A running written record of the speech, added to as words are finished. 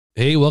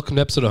Hey, welcome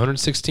to episode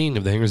 116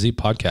 of the Hangar Z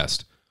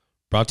Podcast,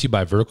 brought to you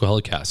by Vertical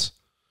Helicasts.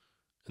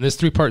 In this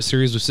three-part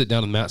series, we sit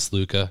down with Matt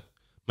Szluka.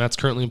 Matt's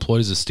currently employed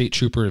as a state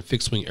trooper and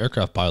fixed-wing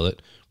aircraft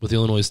pilot with the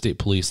Illinois State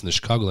Police in the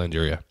Chicagoland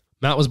area.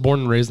 Matt was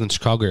born and raised in the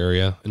Chicago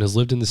area and has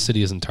lived in the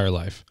city his entire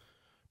life.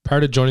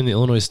 Prior to joining the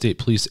Illinois State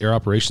Police Air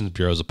Operations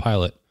Bureau as a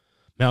pilot,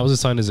 Matt was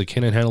assigned as a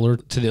canine handler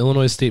to the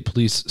Illinois State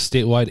Police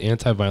Statewide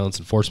Anti-Violence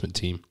Enforcement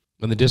Team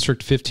and the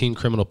District 15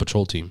 Criminal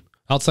Patrol Team.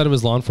 Outside of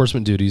his law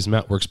enforcement duties,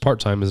 Matt works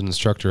part-time as an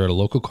instructor at a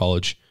local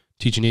college,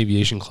 teaching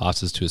aviation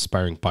classes to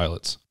aspiring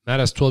pilots. Matt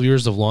has 12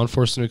 years of law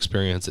enforcement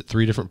experience at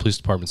 3 different police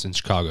departments in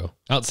Chicago.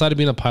 Outside of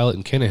being a pilot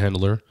and canine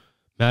handler,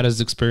 Matt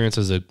has experience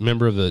as a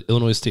member of the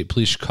Illinois State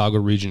Police Chicago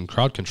Region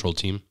Crowd Control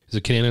Team, as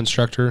a canine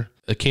instructor,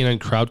 a canine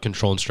crowd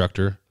control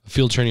instructor, a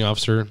field training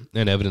officer,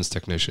 and evidence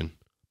technician.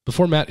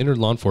 Before Matt entered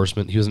law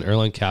enforcement, he was an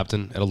airline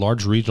captain at a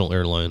large regional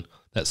airline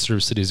that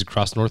serves cities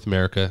across North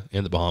America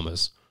and the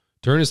Bahamas.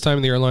 During his time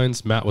in the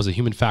airlines, Matt was a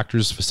human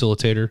factors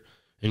facilitator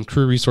and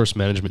crew resource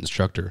management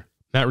instructor.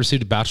 Matt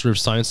received a Bachelor of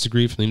Science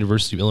degree from the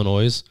University of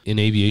Illinois in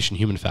Aviation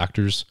Human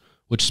Factors,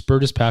 which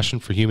spurred his passion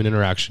for human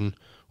interaction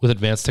with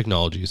advanced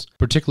technologies,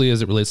 particularly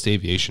as it relates to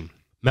aviation.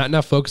 Matt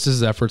now focuses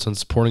his efforts on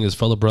supporting his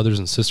fellow brothers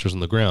and sisters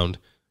on the ground,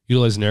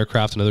 utilizing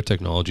aircraft and other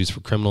technologies for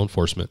criminal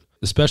enforcement,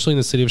 especially in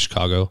the city of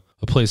Chicago,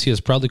 a place he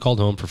has proudly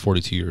called home for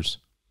 42 years.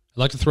 I'd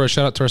like to throw a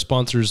shout out to our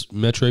sponsors,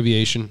 Metro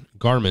Aviation,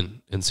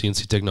 Garmin, and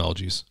CNC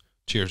Technologies.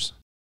 Cheers.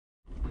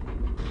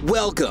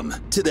 Welcome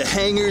to the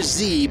Hangar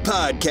Z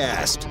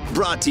Podcast,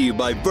 brought to you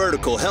by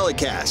Vertical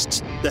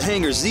Helicasts. The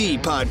Hangar Z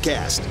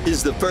Podcast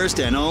is the first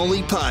and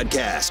only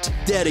podcast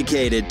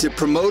dedicated to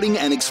promoting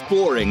and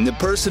exploring the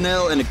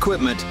personnel and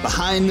equipment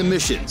behind the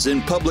missions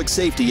in public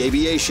safety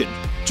aviation.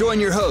 Join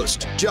your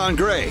host, Jon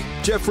Gray,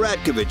 Jeff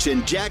Ratkovich,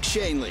 and Jack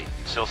Shanley.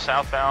 Still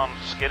southbound,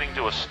 skidding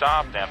to a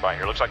stop. Down by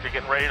here. Looks like you're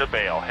getting ready to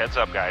bail. Heads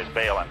up, guys,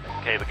 bailing.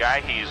 Okay, the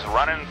guy, he's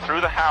running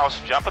through the house,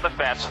 jumping the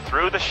fence,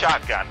 threw the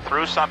shotgun,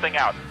 threw something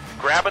out.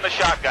 Grabbing the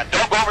shotgun.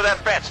 Don't go over that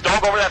fence.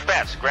 Don't go over that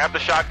fence. Grab the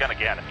shotgun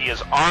again. He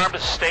is armed.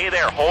 Stay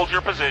there. Hold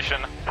your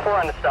position. 4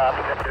 on the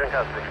stop. You're in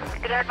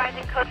custody. Good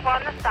advising code 4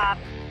 on the stop.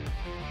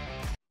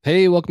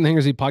 Hey, welcome to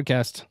Hangar Z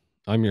Podcast.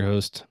 I'm your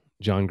host,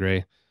 Jon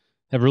Gray.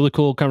 Have a really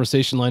cool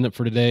conversation lined up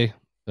for today.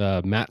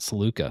 Matt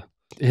Szluka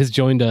has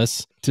joined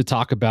us to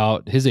talk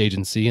about his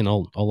agency, and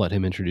I'll let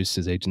him introduce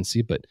his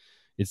agency, but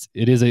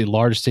it is a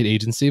large state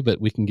agency, but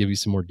we can give you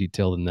some more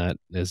detail than that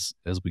as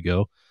we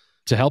go.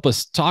 To help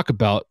us talk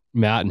about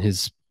Matt and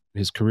his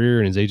career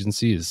and his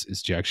agency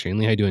is Jack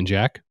Shanley. How you doing,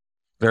 Jack?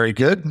 Very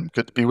good.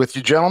 Good to be with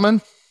you,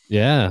 gentlemen.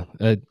 Yeah.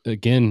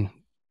 Again,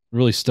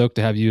 really stoked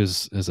to have you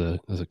as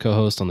a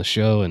co-host on the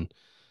show, and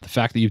the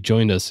fact that you've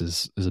joined us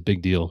is a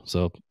big deal.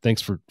 So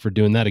thanks for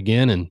doing that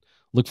again, and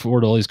look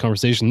forward to all these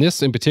conversations.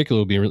 This in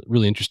particular will be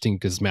really interesting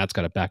because Matt's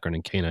got a background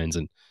in canines,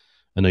 and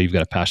I know you've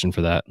got a passion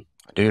for that.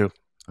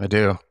 I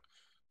do.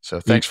 So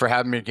thanks for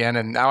having me again.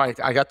 And now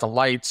I got the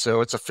light,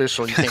 so it's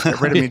official. You can't get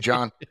rid of me,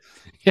 Jon.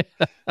 Yeah.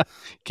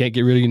 Can't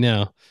get rid of you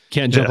now.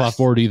 Can't jump off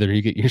board either.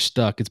 You're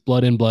stuck. It's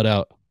blood in, blood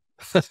out.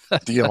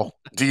 Deal.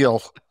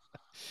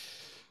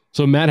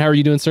 So Matt, how are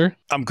you doing, sir?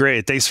 I'm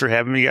great. Thanks for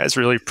having me, guys.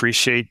 Really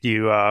appreciate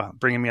you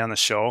bringing me on the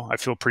show. I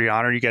feel pretty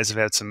honored. You guys have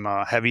had some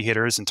heavy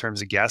hitters in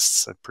terms of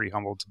guests. I'm pretty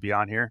humbled to be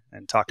on here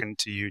and talking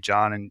to you,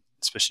 Jon, and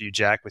especially you,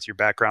 Jack, with your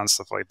background and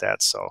stuff like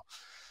that. So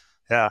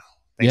yeah,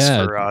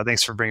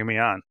 thanks for bringing me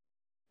on.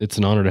 It's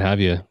an honor to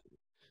have you.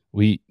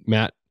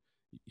 Matt,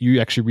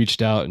 you actually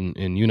reached out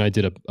and you and I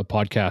did a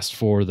podcast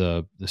for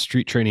the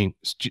street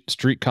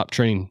cop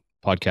training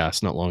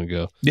podcast not long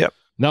ago. Yep.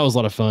 And that was a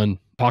lot of fun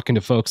talking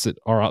to folks that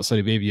are outside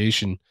of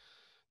aviation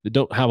that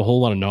don't have a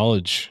whole lot of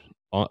knowledge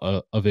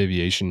of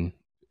aviation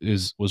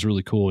was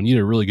really cool. And you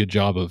did a really good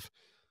job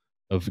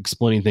of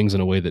explaining things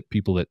in a way that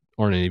people that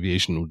aren't in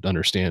aviation would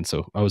understand.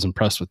 So I was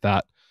impressed with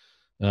that.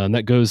 And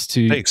that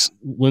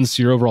lends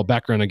to your overall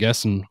background, I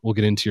guess, and we'll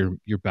get into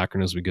your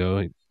background as we go.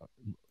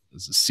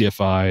 As a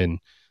CFI and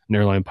an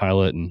airline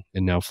pilot, and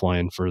now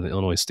flying for the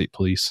Illinois State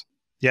Police.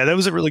 Yeah, that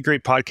was a really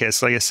great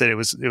podcast. Like I said, it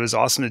was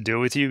awesome to do it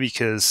with you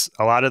because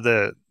a lot of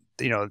that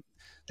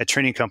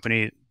training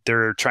company,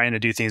 they're trying to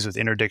do things with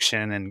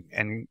interdiction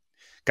and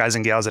guys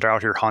and gals that are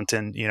out here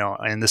hunting,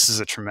 and this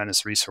is a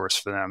tremendous resource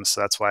for them.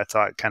 So that's why I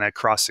thought kind of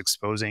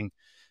cross-exposing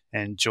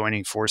and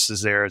joining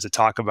forces there to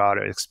talk about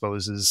it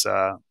exposes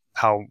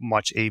how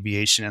much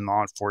aviation and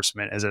law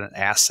enforcement is an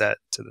asset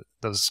to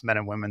those men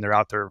and women. They're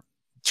out there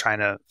trying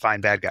to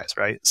find bad guys,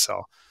 right?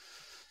 So,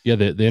 yeah,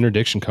 the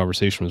interdiction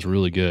conversation was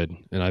really good,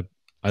 and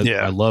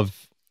I love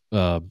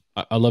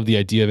the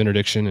idea of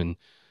interdiction and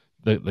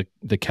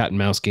the cat and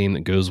mouse game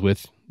that goes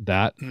with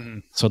that. Mm-hmm.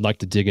 So I'd like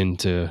to dig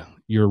into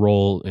your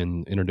role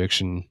in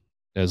interdiction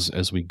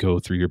as we go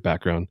through your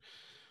background.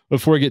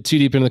 Before we get too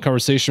deep into the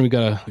conversation, we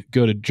gotta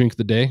go to drink of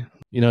the day.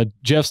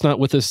 Jeff's not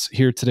with us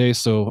here today,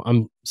 so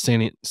I'm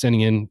standing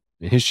in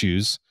his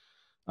shoes.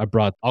 I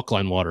brought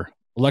alkaline water,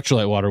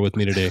 electrolyte water with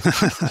me today.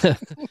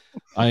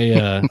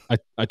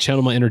 I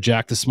channeled my inner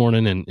Jack this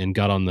morning and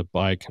got on the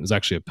bike. It was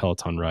actually a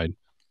Peloton ride,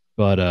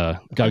 but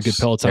got a good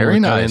Peloton.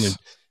 Very nice.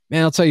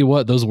 Man, I'll tell you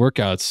what, those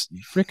workouts,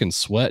 you freaking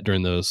sweat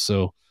during those.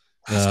 So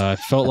I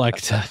felt like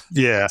to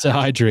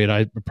hydrate,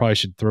 I probably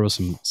should throw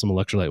some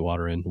electrolyte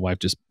water in. Wife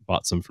just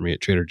bought some for me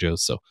at Trader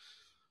Joe's. So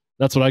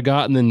that's what I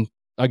got. And then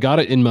I got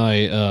it in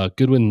my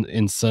Goodwin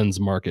and Sons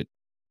Market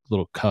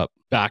little cup.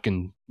 Back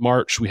in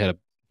March, we had a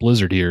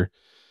blizzard here.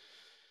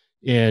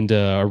 And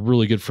our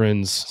really good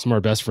friends, some of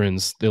our best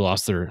friends, they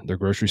lost their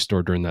grocery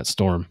store during that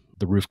storm.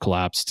 The roof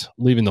collapsed,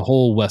 leaving the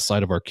whole west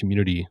side of our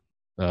community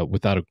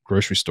without a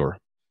grocery store.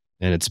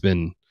 And it's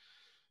been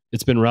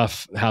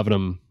rough having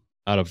them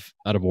out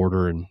of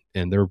order, and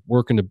they're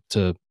working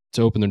to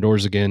open their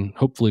doors again,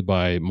 hopefully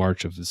by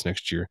March of this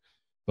next year.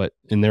 But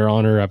in their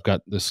honor, I've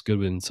got this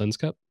Goodwin and Sons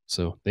cup.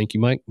 So thank you,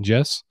 Mike and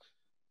Jess.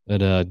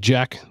 And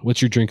Jack,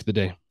 what's your drink of the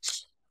day?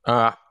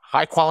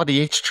 High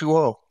quality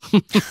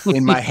H2O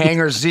in my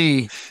Hangar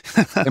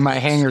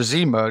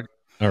Z mug.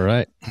 All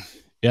right.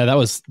 Yeah,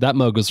 that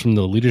mug was from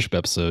the leadership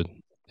episode.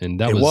 And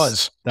that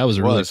was a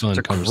really fun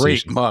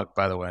conversation. Great mug,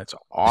 by the way. It's an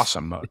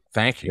awesome mug.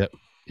 Thank you. Yep.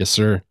 Yes,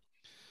 sir.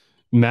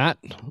 Matt,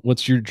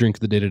 what's your drink of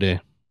the day today?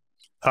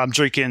 I'm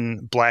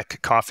drinking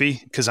black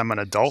coffee because I'm an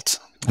adult.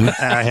 And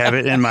I have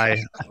it in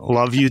my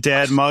Love You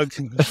Dad mug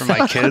for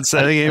my kids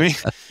that they gave me.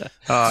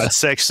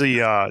 It's actually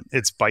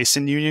it's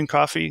Bison Union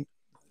coffee.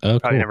 Oh,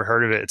 Probably cool. never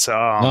heard of it. It's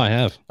I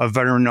have. a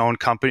veteran known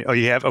company. Oh,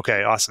 you have?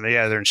 Okay, awesome.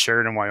 Yeah, they're in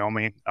Sheridan,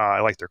 Wyoming. I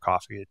like their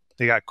coffee.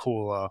 They got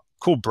cool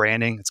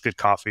branding. It's good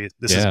coffee.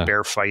 This is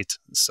Bear Fight.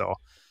 So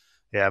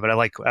yeah, but I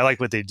like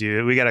what they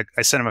do.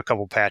 I sent them a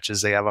couple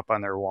patches they have up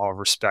on their wall of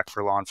respect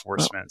for law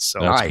enforcement. So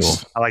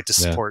nice. Cool. I like to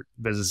support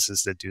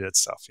businesses that do that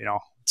stuff.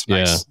 It's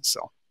nice. Yeah.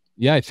 So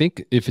yeah, I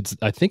think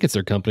it's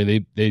their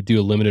company. They do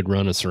a limited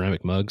run of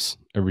ceramic mugs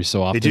every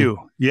so often. they do.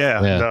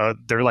 Yeah.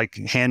 They're like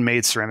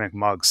handmade ceramic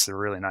mugs. They're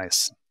really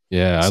nice.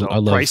 Yeah, So I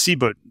love pricey,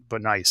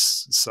 but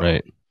nice. So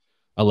right.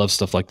 I love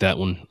stuff like that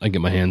when I get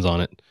my hands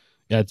on it.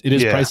 Yeah, it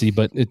is pricey,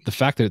 but the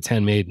fact that it's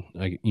handmade,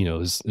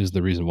 is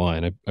the reason why,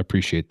 and I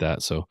appreciate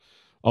that. So,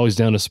 always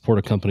down to support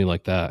a company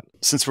like that.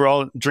 Since we're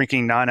all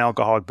drinking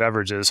non-alcoholic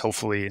beverages,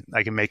 hopefully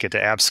I can make it to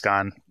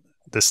ABSCON,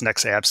 this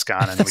next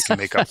ABSCON, and we can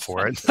make up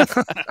for it.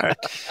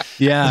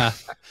 Yeah.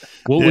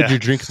 What would your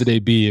drink of the day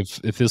be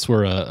if this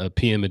were a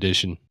PM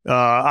edition?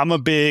 I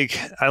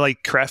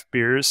like craft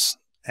beers,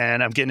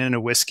 and I'm getting into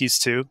whiskeys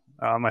too.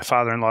 My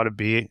father-in-law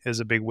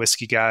is a big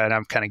whiskey guy, and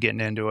I'm kind of getting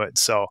into it.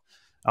 So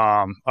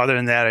other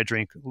than that, I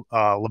drink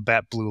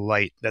Labatt Blue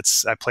Light.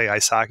 I play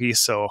ice hockey,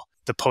 so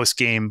the post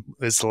game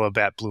is the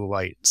Labatt Blue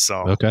Light.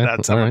 So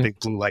I'm a big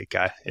Blue Light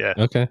guy. Yeah.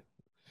 Okay.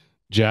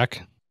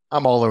 Jack?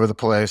 I'm all over the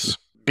place.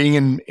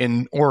 Being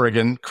in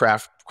Oregon,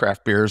 craft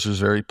beers is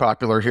very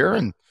popular here,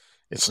 and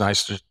it's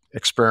nice to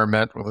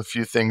experiment with a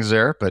few things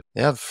there. But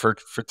yeah, for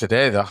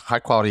today, the high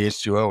quality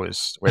H2O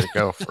is the way to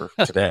go for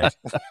today.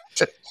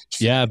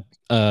 Yeah,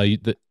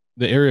 the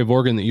area of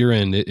Oregon that you're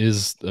in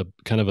is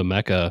kind of a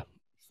mecca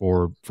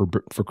for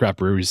craft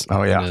breweries.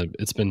 Oh yeah, and,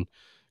 it's been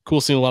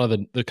cool seeing a lot of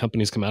the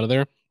companies come out of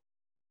there.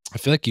 I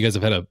feel like you guys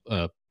have had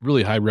a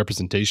really high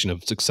representation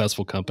of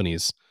successful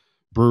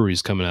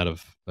breweries coming out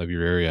of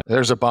your area.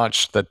 There's a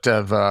bunch that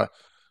have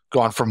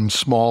gone from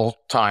small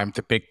time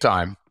to big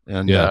time,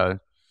 and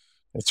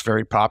it's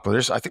very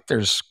popular. I think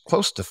there's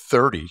close to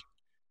 30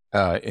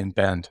 in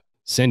Bend.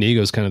 San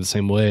Diego's kind of the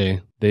same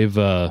way. They've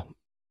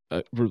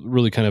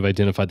really kind of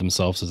identified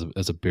themselves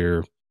as a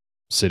beer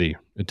city,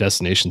 a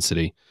destination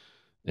city.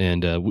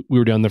 And we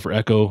were down there for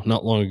Echo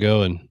not long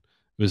ago, and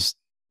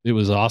it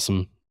was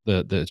awesome.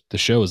 The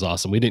show was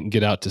awesome. We didn't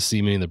get out to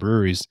see many of the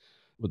breweries,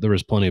 but there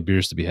was plenty of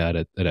beers to be had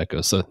at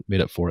Echo, so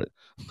made up for it.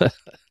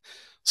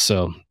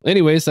 So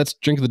anyways, that's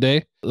drink of the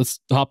day. Let's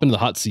hop into the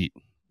hot seat.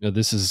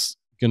 This is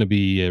going to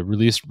be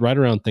released right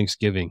around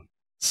Thanksgiving.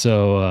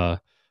 So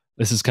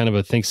this is kind of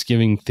a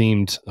Thanksgiving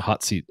themed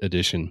hot seat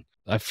edition.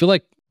 I feel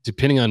like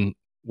depending on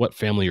what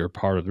family you're a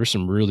part of, there's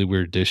some really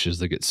weird dishes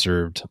that get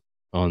served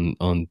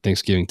on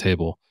Thanksgiving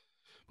table.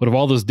 But of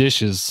all those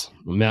dishes,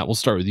 Matt, we'll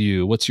start with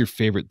you. What's your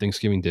favorite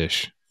Thanksgiving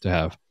dish to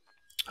have?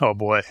 Oh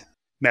boy,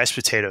 mashed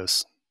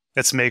potatoes.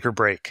 That's make or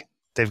break.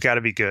 They've got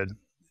to be good.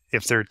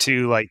 If they're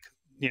too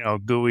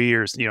gooey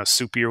or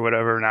soupy or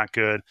whatever, not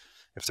good.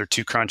 If they're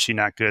too crunchy,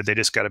 not good. They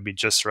just got to be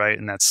just right.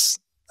 And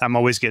I'm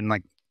always getting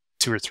like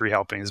 2 or 3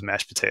 helpings of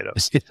mashed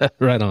potatoes. Yeah,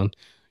 right on.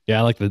 Yeah,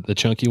 I like the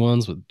chunky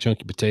ones with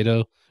chunky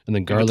potato and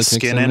then garlic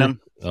skin in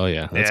them. Oh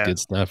yeah, that's good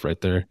stuff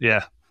right there.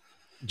 Yeah.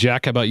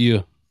 Jack, how about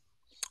you?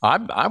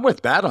 I'm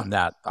with Matt on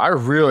that. I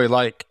really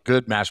like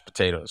good mashed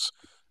potatoes.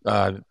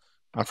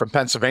 I'm from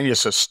Pennsylvania,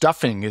 so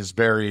stuffing is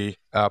very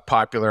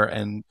popular,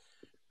 and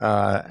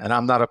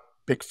I'm not a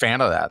big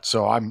fan of that.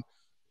 So I'm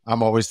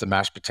always the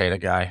mashed potato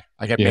guy.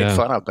 I get made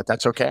fun of, but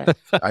that's okay.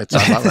 I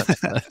love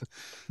it.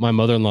 My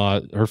mother-in-law,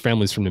 her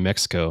family's from New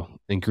Mexico,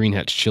 and green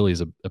hatch chili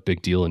is a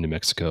big deal in New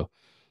Mexico.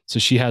 So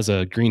she has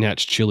a green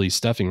hatch chili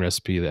stuffing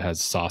recipe that has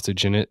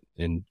sausage in it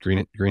and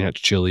green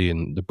hatch chili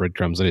and the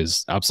breadcrumbs. It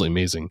is absolutely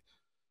amazing.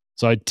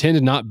 So I tend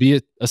to not be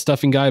a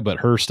stuffing guy, but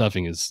her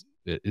stuffing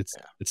it's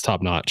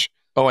top notch.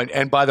 Oh,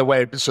 and by the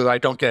way, so that I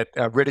don't get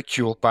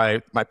ridiculed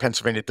by my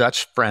Pennsylvania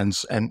Dutch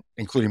friends, and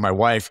including my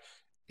wife,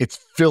 It's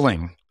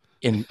filling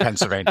in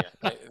Pennsylvania.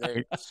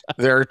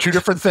 There are two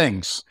different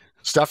things.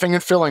 Stuffing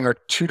and filling are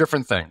two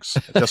different things,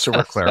 just so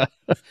we're clear.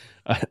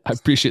 I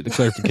appreciate the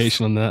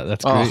clarification on that.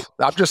 That's great.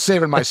 I'm just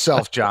saving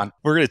myself, John.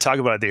 We're going to talk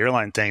about the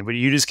airline thing, but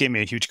you just gave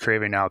me a huge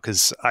craving now,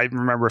 because I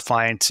remember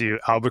flying to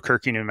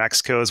Albuquerque, New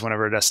Mexico as one of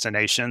our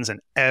destinations. And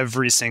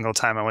every single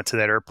time I went to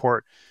that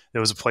airport, there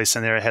was a place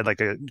in there that had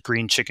like a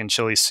green chicken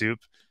chili soup.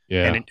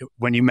 Yeah. And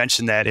when you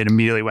mentioned that, it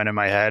immediately went in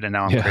my head, and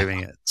now I'm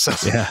craving it. So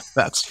yeah,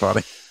 that's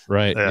funny.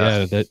 Right.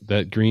 Yeah.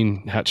 That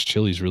green hatch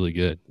chili is really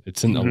good.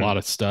 It's in a lot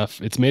of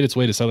stuff. It's made its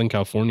way to Southern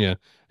California,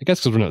 I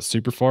guess, because we're not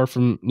super far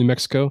from New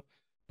Mexico,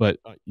 but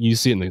you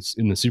see it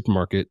in the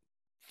supermarket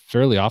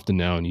fairly often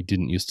now, and you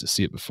didn't used to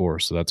see it before.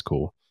 So that's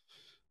cool.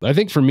 I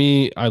think for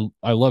me,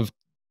 I love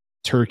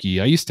turkey.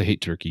 I used to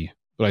hate turkey,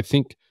 but I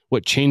think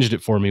what changed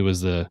it for me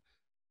was the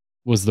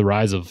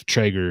rise of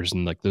Traegers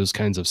and like those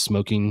kinds of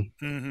smoking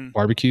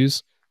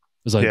barbecues.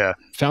 Because I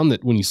found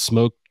that when you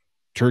smoke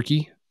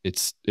turkey,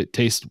 it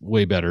tastes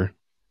way better,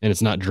 and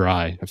it's not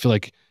dry. I feel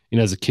like,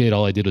 as a kid,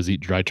 all I did was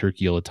eat dry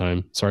turkey all the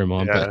time. Sorry,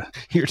 Mom, but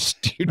your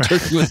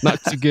turkey was not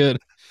too good.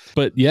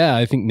 But yeah,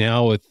 I think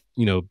now with,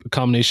 a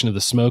combination of the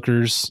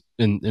smokers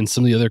and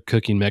some of the other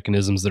cooking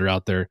mechanisms that are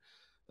out there,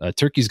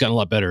 turkey's gotten a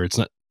lot better. It's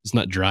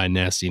not dry and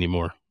nasty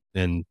anymore.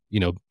 And,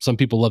 some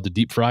people love to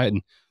deep fry it.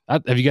 And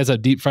have you guys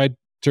had deep fried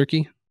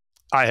turkey?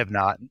 I have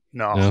not.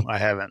 No, I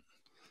haven't.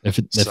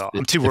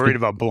 I'm too worried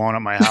about blowing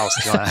up my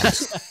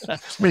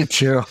house. Me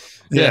too.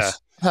 Yes.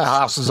 The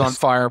house is on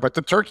fire, but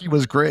the turkey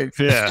was great.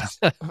 Yeah.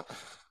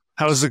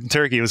 How was the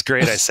turkey? It was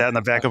great. I sat in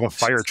the back of a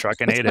fire truck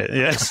and ate it.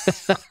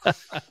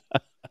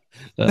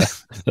 Yeah.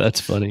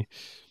 That's funny.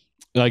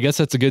 I guess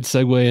that's a good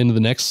segue into the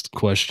next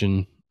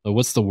question.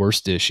 What's the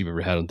worst dish you've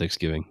ever had on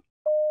Thanksgiving?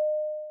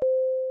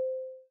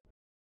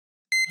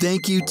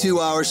 Thank you to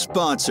our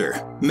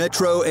sponsor,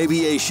 Metro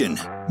Aviation.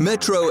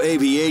 Metro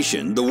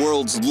Aviation, the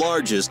world's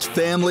largest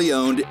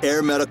family-owned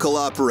air medical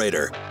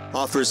operator,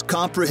 offers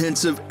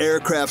comprehensive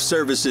aircraft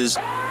services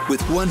with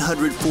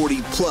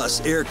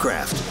 140-plus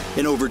aircraft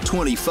in over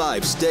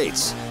 25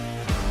 states.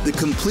 The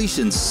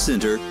Completions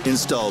Center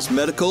installs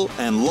medical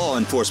and law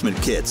enforcement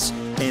kits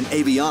and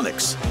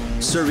avionics,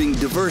 serving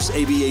diverse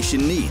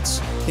aviation needs,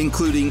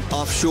 including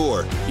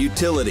offshore,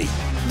 utility,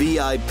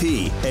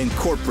 VIP, and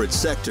corporate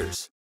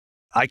sectors.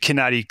 I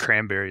cannot eat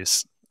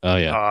cranberries. Oh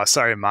yeah.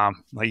 Sorry,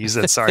 Mom. Like you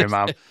said, sorry,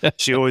 Mom.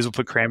 She always will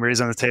put cranberries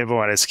on the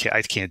table, and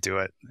I can't do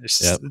it. It's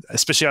just,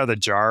 especially out of the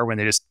jar when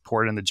they just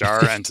pour it in the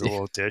jar into the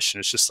little dish, and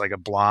it's just like a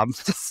blob.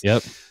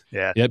 Yep.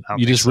 Yeah. Yep.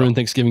 You just ruined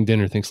Thanksgiving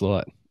dinner. Thanks a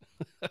lot.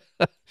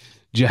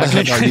 Jack,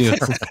 how about you?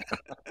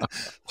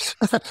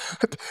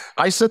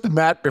 I said to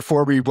Matt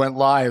before we went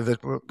live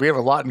that we have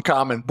a lot in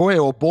common. Boy,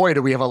 oh boy,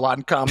 do we have a lot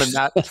in common,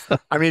 Matt.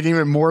 I mean,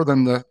 even more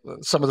than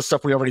some of the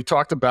stuff we already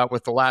talked about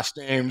with the last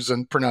names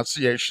and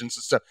pronunciations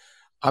and stuff.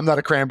 I'm not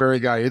a cranberry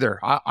guy either.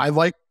 I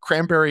like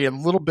cranberry a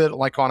little bit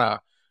like on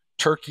a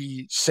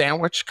turkey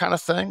sandwich kind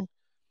of thing,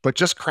 but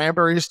just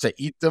cranberries to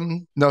eat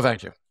them, no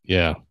thank you.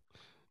 Yeah.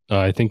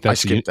 I think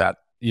that's I skipped that.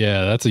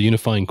 Yeah, that's a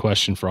unifying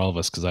question for all of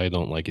us because I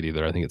don't like it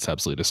either. I think it's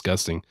absolutely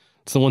disgusting.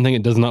 It's the one thing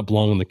that does not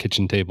belong on the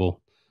kitchen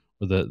table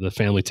or the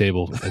family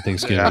table at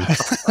Thanksgiving.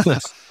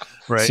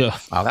 Right. So,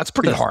 wow, that's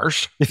pretty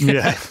harsh.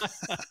 Yeah.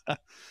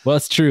 Well,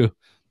 that's true.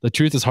 The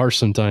truth is harsh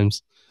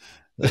sometimes.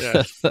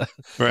 Yeah.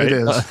 Right. It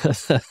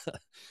is.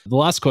 The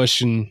last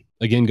question,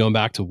 again, going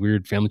back to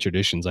weird family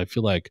traditions, I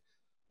feel like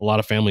a lot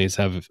of families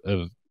have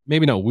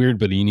maybe not weird,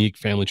 but a unique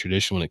family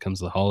tradition when it comes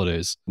to the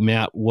holidays.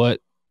 Matt,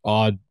 what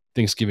odd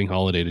Thanksgiving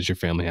holiday does your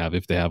family have,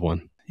 if they have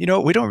one? We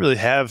don't really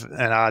have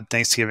an odd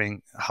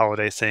Thanksgiving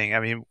holiday thing. I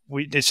mean,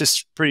 it's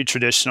just pretty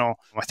traditional.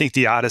 I think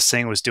the oddest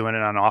thing was doing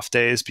it on off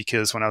days,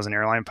 because when I was an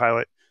airline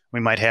pilot, we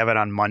might have it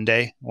on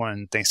Monday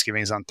when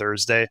Thanksgiving is on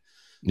Thursday.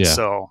 Yeah.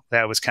 So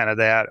that was kind of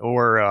that.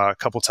 Or a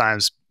couple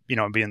times,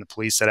 being the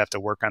police, I'd have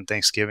to work on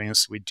Thanksgiving.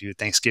 So we'd do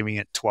Thanksgiving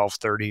at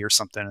 12:30 or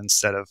something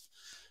instead of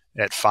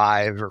at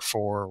 5 or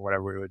 4 or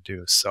whatever we would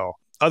do. So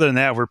other than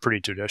that, we're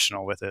pretty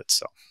traditional with it.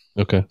 So.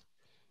 Okay.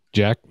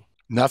 Jack?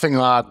 Nothing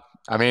odd.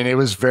 I mean, it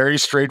was very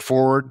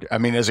straightforward. I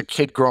mean, as a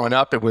kid growing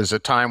up, it was a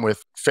time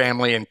with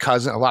family and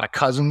a lot of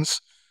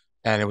cousins,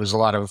 and it was a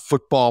lot of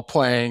football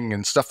playing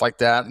and stuff like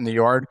that in the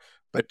yard.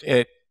 But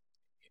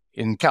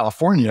in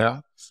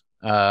California,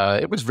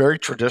 it was very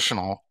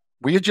traditional.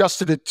 We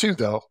adjusted it too,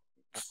 though,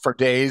 for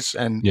days.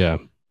 And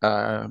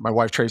my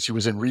wife, Tracy,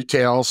 was in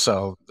retail.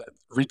 So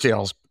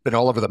retail's been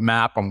all over the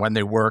map on when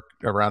they work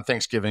around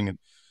Thanksgiving. And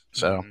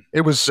so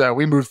it was,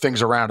 we moved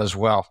things around as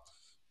well,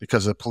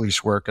 because of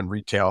police work and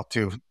retail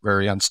too,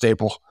 very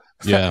unstable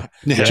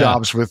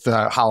jobs with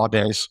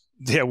holidays.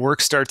 Yeah,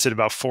 work starts at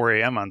about 4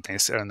 a.m. on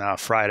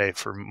Friday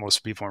for most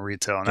people in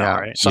retail now,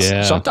 right?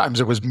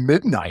 Sometimes it was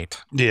midnight.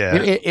 Yeah,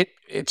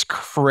 it's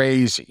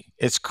crazy.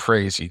 It's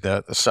crazy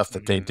the stuff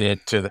that they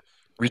did to the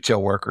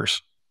retail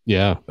workers.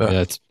 Yeah,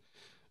 it's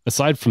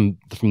aside from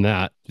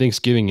that,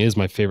 Thanksgiving is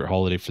my favorite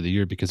holiday for the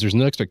year because there's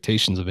no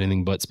expectations of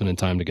anything but spending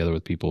time together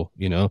with people,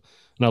 and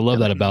I love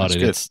that about it.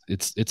 Good.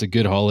 It's a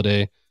good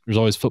holiday. There's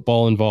always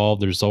football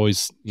involved. There's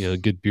always a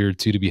good beer or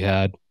two to be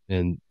had.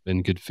 and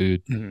good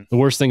food. Mm-hmm. The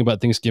worst thing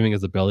about Thanksgiving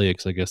is the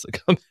bellyaches, I guess,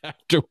 that come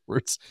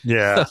afterwards.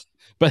 Yeah.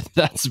 But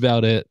that's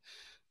about it.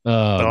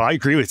 I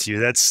agree with you.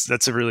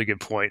 That's a really good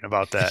point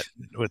about that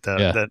with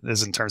that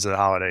is in terms of the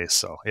holidays.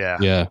 So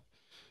yeah.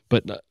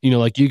 But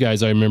like you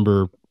guys, I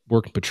remember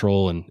working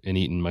patrol and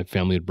eating. My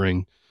family would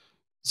bring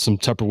some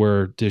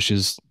Tupperware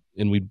dishes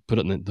and we'd put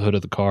it in the hood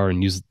of the car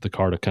and use the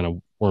car to kind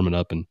of warm it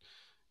up. And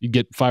you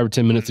get 5 or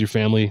 10 minutes with your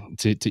family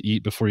to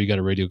eat before you got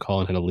a radio call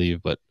and had to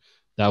leave. But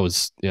that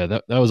was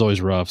always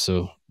rough.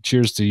 So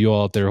cheers to you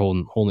all out there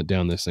holding it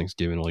down this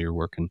Thanksgiving while you're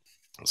working.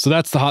 So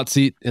that's the hot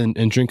seat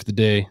and drink of the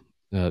day.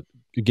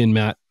 Again,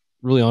 Matt,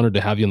 really honored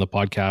to have you on the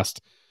podcast.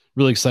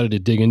 Really excited to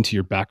dig into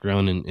your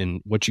background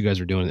and what you guys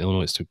are doing at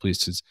Illinois State Police.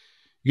 Because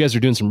you guys are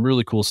doing some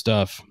really cool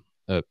stuff.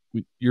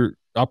 You're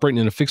operating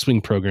in a fixed wing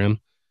program,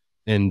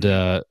 and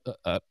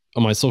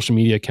on my social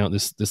media account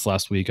this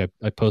last week,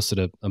 I posted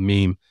a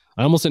meme.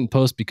 I almost didn't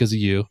post because of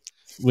you.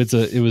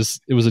 It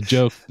was a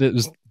joke that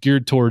was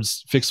geared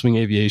towards fixed wing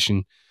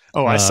aviation.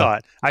 Oh, I saw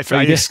it. I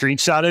just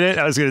screenshotted it.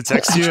 I was going to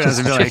text you and I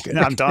was going to be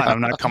like, I'm done. I'm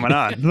not coming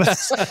on.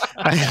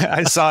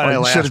 I saw it.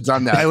 I should have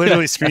done that. I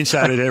literally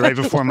screenshotted it right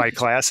before my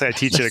class. I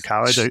teach at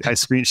college. I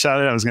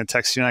screenshotted it. I was going to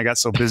text you and I got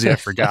so busy I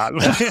forgot.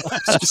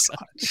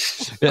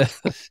 Yeah,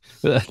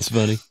 that's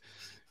funny.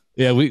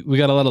 Yeah, we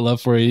got a lot of love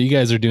for you. You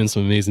guys are doing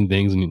some amazing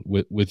things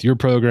with your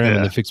program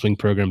and the fixed wing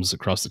programs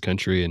across the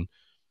country. And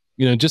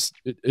just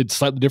it's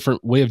slightly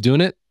different way of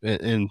doing it,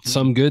 and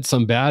some good,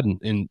 some bad,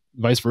 and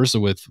vice versa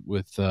with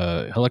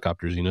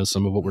helicopters.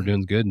 Some of what we're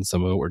doing is good, and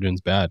some of what we're doing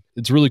is bad.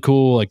 It's really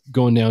cool, like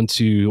going down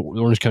to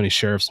Orange County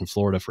Sheriffs in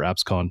Florida for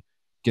APSCON,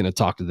 getting to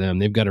talk to them.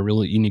 They've got a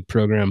really unique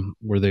program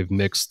where they've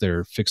mixed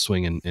their fixed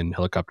wing and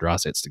helicopter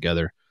assets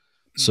together.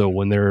 So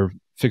when their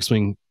fixed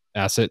wing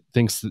asset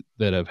thinks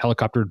that a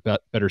helicopter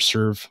better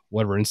serve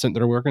whatever incident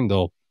they're working,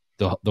 they'll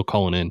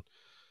call it in.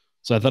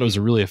 So I thought it was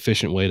a really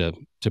efficient way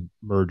to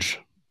merge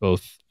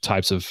both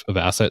types of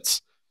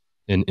assets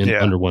in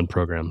under one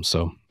program.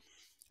 So,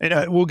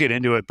 and we'll get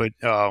into it, but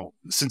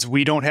since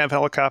we don't have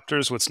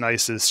helicopters, what's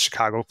nice is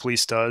Chicago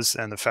Police does,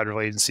 and the federal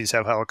agencies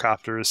have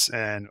helicopters.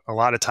 And a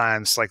lot of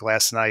times, like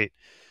last night,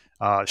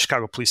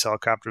 Chicago Police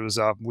helicopter was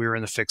up. We were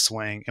in the fixed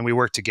wing, and we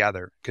work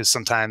together because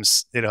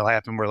sometimes it'll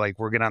happen where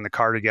we're getting on the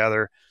car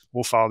together.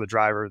 We'll follow the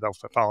driver, they'll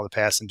follow the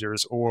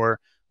passengers, or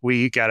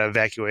we got to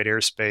evacuate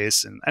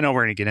airspace. And I know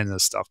we're going to get into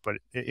this stuff, but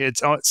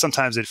it's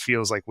sometimes it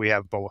feels like we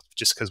have both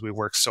just because we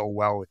work so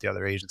well with the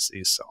other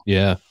agencies. So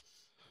yeah,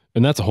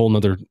 and that's a whole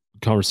nother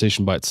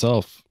conversation by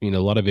itself. A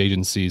lot of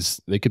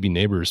agencies, they could be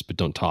neighbors but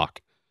don't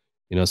talk.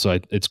 So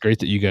it's great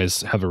that you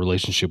guys have a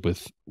relationship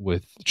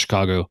with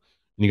Chicago,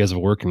 and you guys have a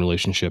working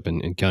relationship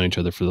and count each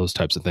other for those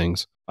types of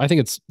things. I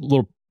think it's a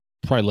little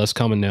probably less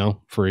common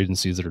now for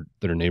agencies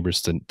that are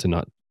neighbors to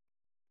not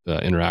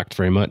interact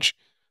very much.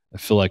 I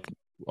feel like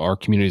our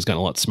community has gotten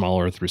a lot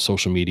smaller through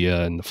social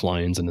media and the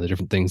fly-ins and the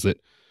different things that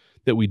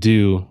we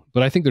do.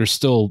 But I think there's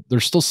still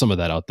some of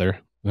that out there.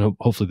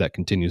 Hopefully that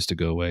continues to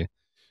go away.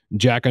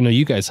 Jack, I know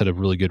you guys had a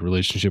really good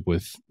relationship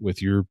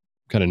with your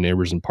kind of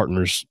neighbors and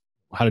partners.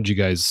 How did you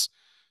guys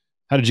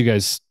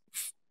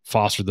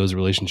foster those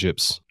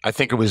relationships? I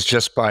think it was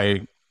just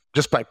by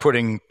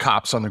putting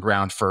cops on the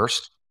ground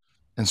first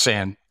and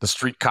saying the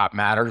street cop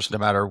matters no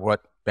matter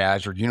what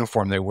badge or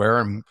uniform they wear.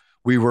 And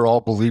we were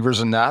all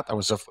believers in that. That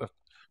was a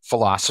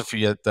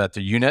philosophy at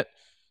the unit,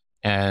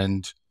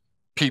 and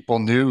people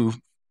knew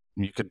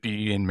you could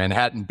be in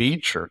Manhattan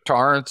Beach or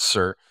Torrance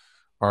or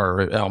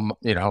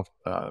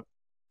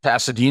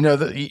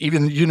Pasadena.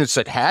 Even units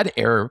that had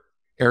air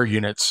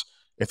units,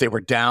 if they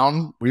were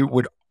down, we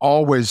would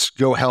always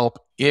go help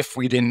if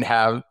we didn't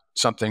have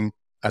something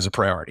as a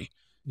priority.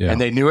 Yeah. And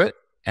they knew it,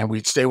 and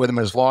we'd stay with them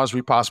as long as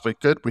we possibly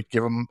could. We'd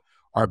give them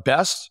our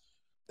best.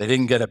 They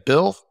didn't get a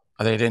bill.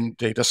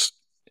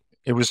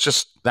 It was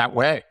just that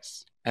way.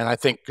 And I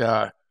think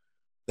that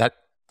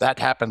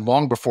happened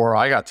long before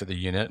I got to the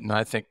unit, and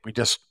I think we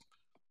just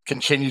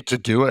continued to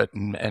do it.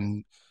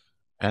 And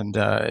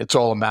it's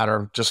all a matter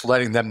of just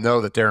letting them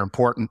know that they're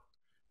important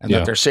and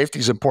that their safety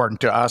is important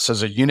to us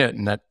as a unit,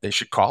 and that they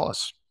should call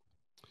us.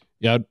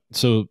 Yeah.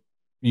 So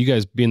you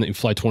guys, being that you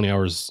fly 20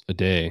 hours a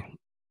day,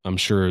 I'm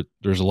sure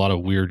there's a lot of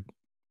weird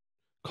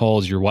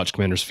calls your watch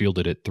commanders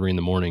fielded at 3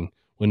 a.m.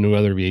 when no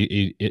other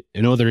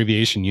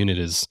aviation unit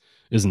is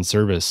in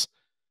service.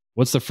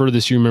 What's the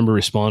furthest you remember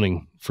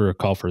responding for a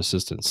call for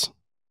assistance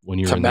when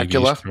you were in the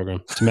aviation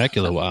program?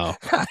 Temecula, wow.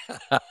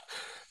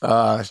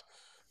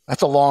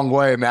 That's a long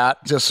way, Matt,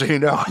 just so you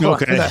know.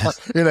 Okay.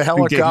 in a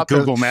helicopter.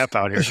 Google Map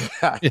out here.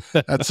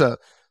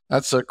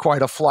 That's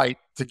quite a flight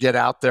to get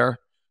out there.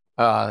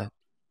 But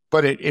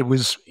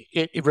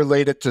it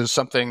related to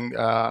something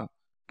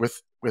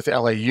with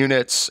LA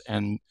units,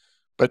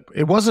 but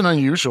it wasn't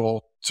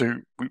unusual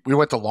we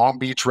went to Long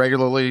Beach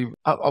regularly,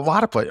 a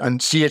lot of places, on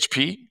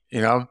CHP.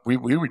 We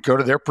would go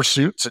to their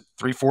pursuits at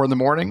 3, 4 in the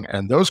morning,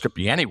 and those could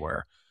be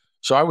anywhere.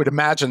 So I would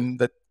imagine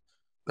that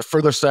the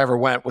furthest I ever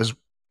went was,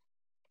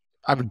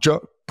 I'm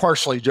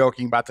partially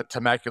joking about the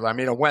Temecula. I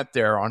mean, I went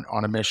there on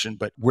a mission,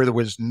 but where there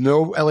was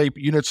no LA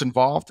units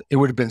involved, it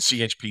would have been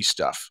CHP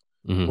stuff.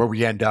 where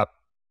we end up,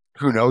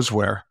 who knows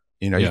where.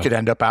 You could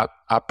end up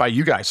out by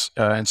you guys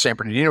in San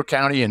Bernardino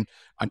County and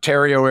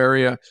Ontario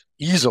area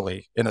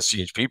easily in a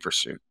CHP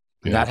pursuit.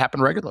 And that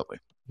happened regularly.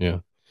 Yeah.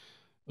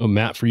 Well,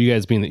 Matt, for you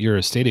guys being that you're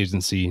a state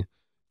agency,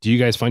 do you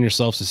guys find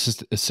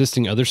yourselves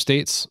assisting other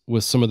states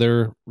with some of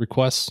their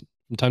requests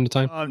from time to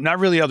time? Not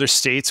really other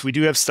states. We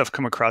do have stuff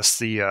come across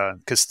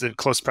because the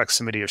close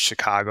proximity of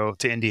Chicago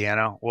to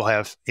Indiana. We'll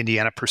have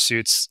Indiana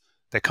pursuits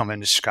that come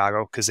into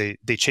Chicago because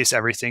they chase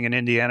everything in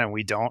Indiana and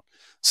we don't.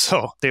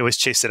 So they always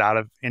chase it out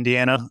of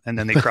Indiana and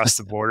then they cross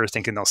the border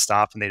thinking they'll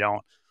stop and they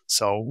don't.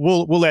 So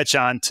we'll latch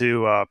on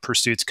to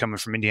pursuits coming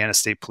from Indiana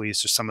State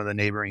Police or some of the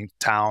neighboring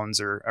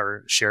towns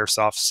or sheriff's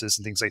offices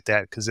and things like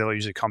that because they'll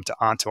usually come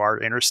onto our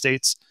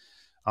interstates.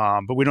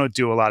 But we don't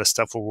do a lot of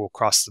stuff where we'll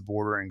cross the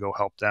border and go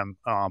help them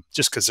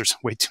just because there's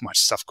way too much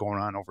stuff going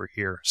on over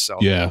here. So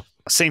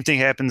same thing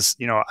happens.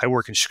 I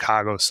work in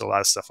Chicago, so a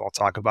lot of stuff I'll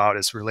talk about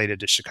is related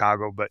to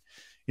Chicago. But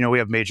we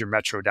have major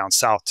metro down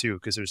south too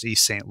because there's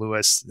East St.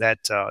 Louis,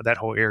 that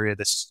whole area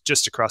that's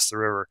just across the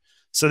river.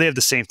 So they have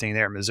the same thing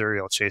there. Missouri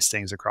will chase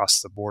things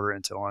across the border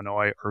into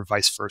Illinois or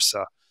vice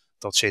versa.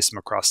 They'll chase them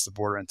across the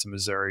border into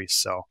Missouri.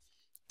 So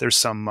there's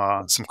some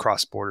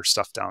cross-border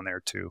stuff down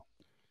there too.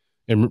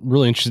 And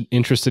really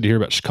interested to hear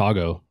about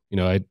Chicago.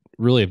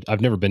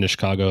 I've never been to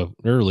Chicago.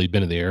 I've never really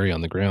been to the area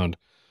on the ground.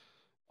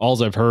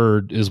 All I've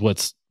heard is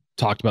what's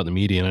talked about in the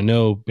media. And I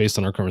know based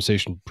on our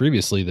conversation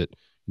previously that,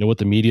 what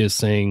the media is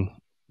saying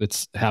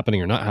that's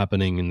happening or not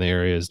happening in the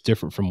area is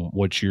different from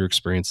what your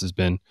experience has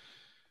been.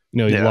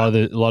 A lot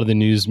of the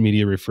news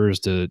media refers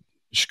to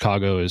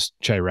Chicago as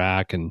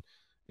Chirac, and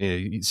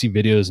you see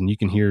videos and you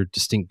can hear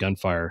distinct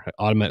gunfire.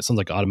 Sounds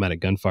like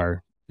automatic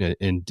gunfire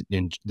in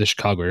the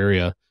Chicago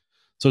area.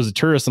 So as a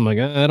tourist, I'm like,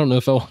 I don't know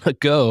if I want to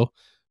go,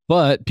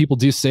 but people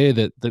do say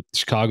that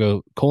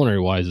Chicago,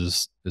 culinary wise,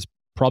 is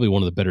probably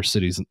one of the better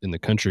cities in the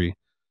country.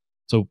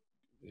 So,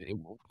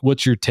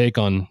 what's your take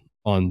on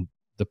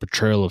the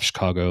portrayal of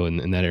Chicago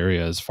in that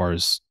area as far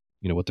as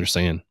what they're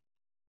saying?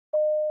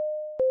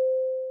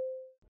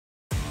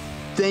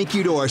 Thank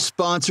you to our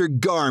sponsor,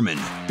 Garmin.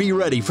 Be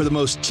ready for the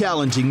most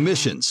challenging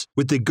missions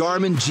with the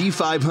Garmin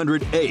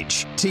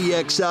G500H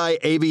TXI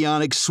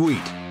Avionics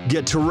Suite.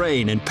 Get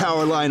terrain and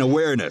power line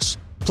awareness,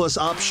 plus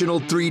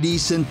optional 3D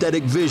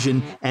synthetic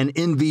vision and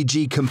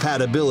NVG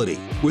compatibility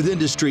with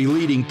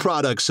industry-leading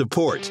product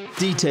support.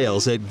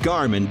 Details at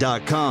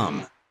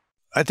Garmin.com.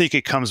 I think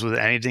it comes with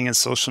anything in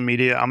social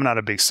media. I'm not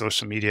a big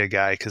social media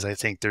guy because I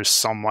think there's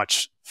so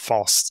much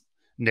false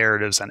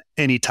narratives on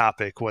any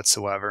topic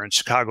whatsoever. And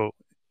Chicago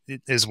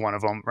is one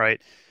of them,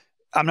 right?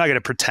 I'm not going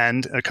to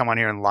pretend to come on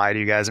here and lie to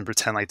you guys and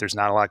pretend like there's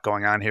not a lot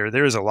going on here.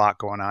 There is a lot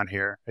going on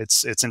here.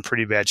 It's in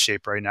pretty bad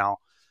shape right now.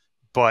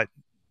 But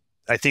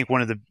I think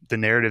one of the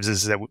narratives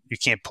is that you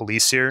can't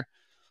police here.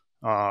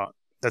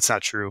 That's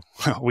not true.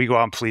 We go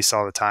out and police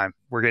all the time.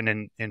 We're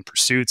getting in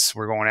pursuits.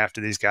 We're going after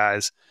these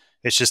guys.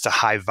 It's just a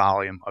high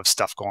volume of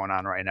stuff going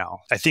on right now.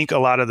 I think a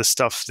lot of the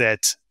stuff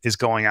that is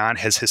going on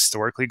has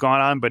historically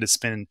gone on, but it's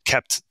been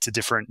kept to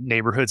different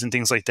neighborhoods and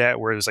things like that,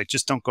 where it was like,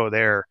 just don't go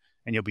there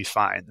and you'll be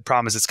fine. The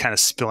problem is it's kind of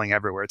spilling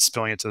everywhere. It's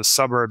spilling into the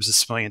suburbs, it's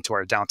spilling into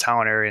our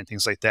downtown area and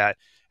things like that.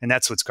 And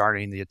that's what's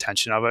garnering the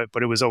attention of it,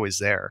 but it was always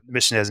there. The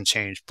mission hasn't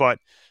changed. But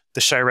the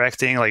Chirac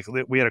thing, like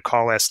we had a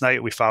call last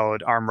night. We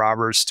followed armed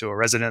robbers to a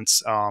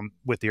residence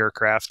with the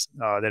aircraft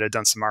that had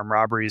done some armed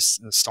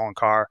robberies, a stolen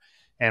car.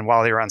 And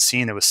while they were on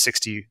scene, there was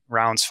 60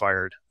 rounds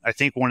fired. I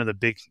think one of the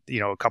big,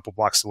 a couple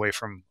blocks away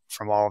from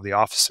all of the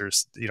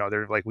officers,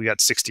 they're like, we got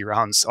 60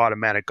 rounds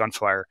automatic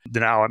gunfire.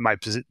 Now my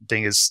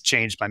thing has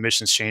changed. My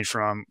mission's changed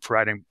from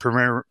providing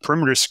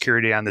perimeter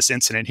security on this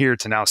incident here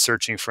to now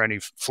searching for any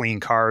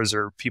fleeing cars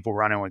or people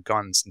running with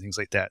guns and things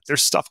like that.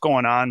 There's stuff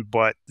going on,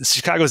 but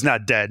Chicago's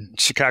not dead.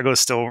 Chicago's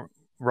still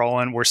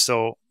rolling. We're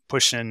still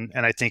pushing,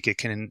 and I think it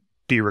can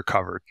be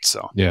recovered.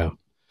 So yeah.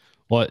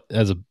 Well,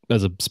 as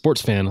a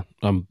sports fan,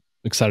 I'm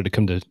excited to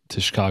come to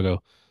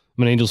Chicago.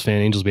 I'm an Angels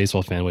fan, Angels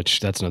baseball fan,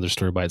 which that's another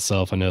story by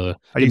itself. I know.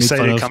 Are you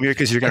excited to come here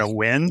because you're going to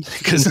win?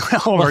 Because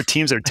all of our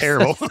teams are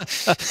terrible.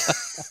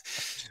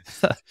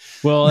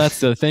 Well,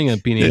 that's the thing.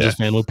 Being an Angels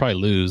fan, we'll probably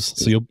lose,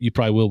 so you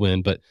probably will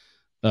win. But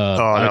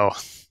no,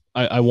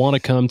 I want to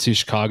come to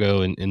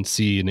Chicago and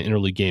see an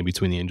interleague game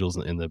between the Angels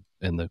and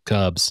the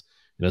Cubs.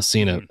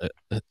 Seeing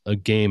a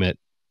game at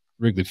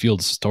Wrigley Field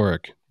is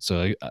historic.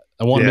 So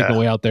I want to make my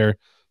way out there.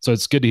 So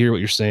it's good to hear what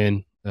you're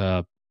saying.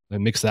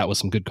 And mix that with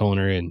some good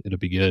culinary and it'll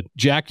be good.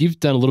 Jack, you've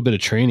done a little bit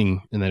of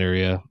training in that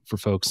area for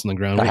folks on the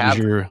ground.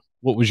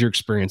 What was your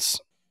experience?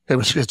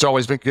 It's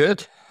always been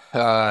good.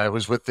 It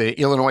was with the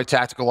Illinois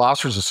Tactical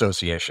Officers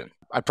Association.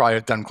 I probably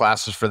have done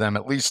classes for them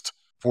at least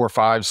 4,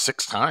 5,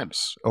 6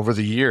 times over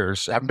the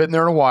years. I haven't been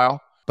there in a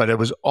while, but it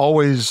was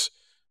always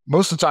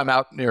most of the time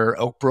out near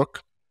Oak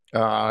Brook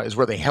is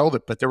where they held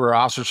it. But there were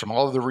officers from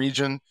all over the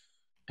region,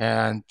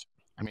 and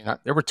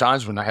there were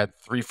times when I had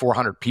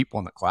 300-400 people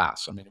in the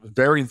class. It was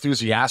very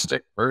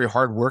enthusiastic, very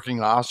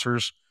hardworking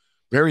officers,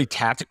 very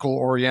tactical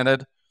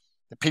oriented.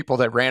 The people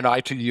that ran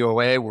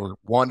I2DOA were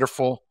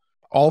wonderful,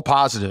 all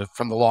positive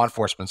from the law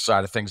enforcement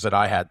side of things that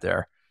I had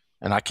there.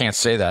 And I can't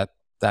say that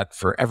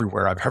for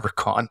everywhere I've ever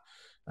gone.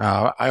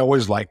 I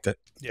always liked it.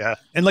 Yeah.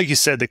 And like you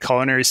said, the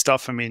culinary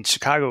stuff, I mean,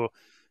 Chicago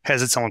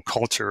has its own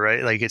culture,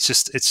 right? Like it's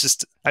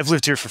just, I've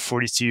lived here for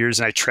 42 years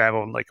and I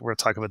travel, like we're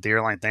talking about the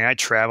airline thing. I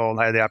travel and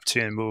I had the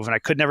opportunity to move and I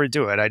could never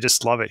do it. I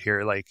just love it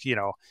here. Like, you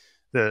know,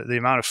 the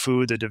amount of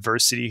food, the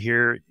diversity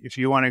here, if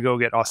you want to go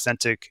get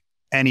authentic,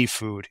 any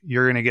food,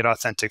 you're going to get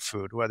authentic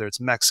food, whether it's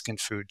Mexican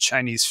food,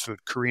 Chinese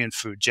food, Korean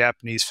food,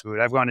 Japanese food.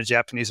 I've gone to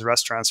Japanese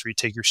restaurants where you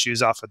take your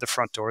shoes off at the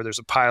front door. There's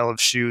a pile of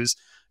shoes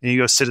and you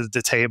go sit at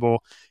the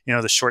table, you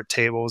know, the short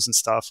tables and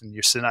stuff, and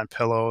you're sitting on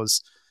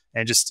pillows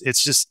and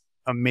it's just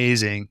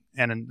amazing.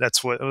 And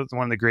that's one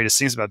of the greatest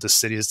things about this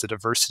city is the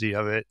diversity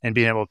of it and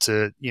being able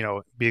to, you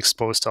know, be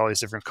exposed to all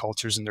these different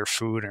cultures and their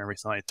food and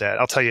everything like that.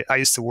 I'll tell you, I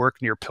used to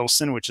work near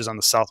Pilsen, which is on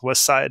the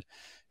southwest side.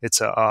 It's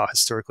a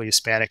historically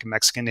Hispanic and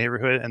Mexican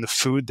neighborhood, and the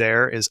food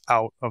there is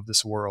out of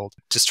this world.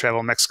 Just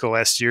traveled to Mexico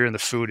last year, and the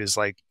food is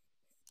like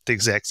the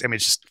exact, I mean,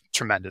 it's just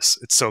tremendous.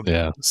 It's so good.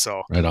 Yeah,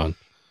 so right on.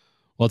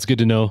 Well, it's good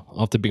to know.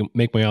 I'll have to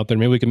make my way out there.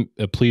 Maybe we can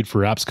plead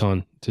for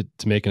AppsCon to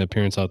make an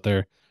appearance out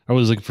there. I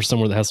was looking for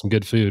somewhere that has some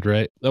good food,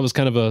 right? That was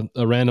kind of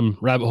a random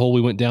rabbit hole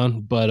we went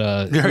down, but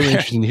really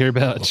interesting to hear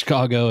about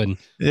Chicago and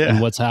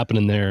what's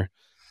happening there.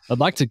 I'd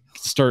like to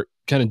start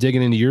kind of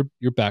digging into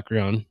your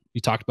background.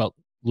 You talked about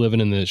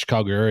living in the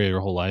Chicago area your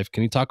whole life.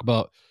 Can you talk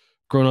about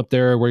growing up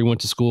there, where you went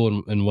to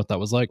school and what that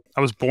was like?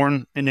 I was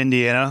born in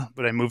Indiana,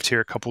 but I moved here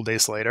a couple of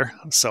days later.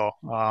 So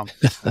I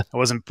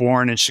wasn't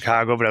born in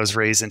Chicago, but I was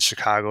raised in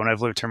Chicago, and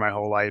I've lived here my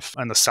whole life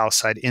on the south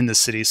side in the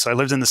city. So I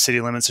lived in the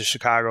city limits of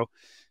Chicago.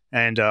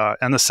 And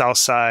on the south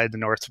side, the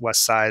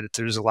northwest side,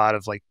 there's a lot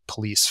of like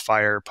police,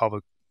 fire,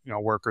 public, you know,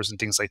 workers and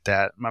things like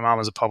that. My mom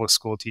was a public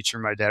school teacher.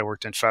 My dad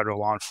worked in federal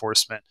law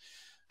enforcement.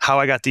 How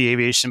I got the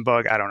aviation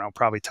bug, I don't know,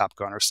 probably Top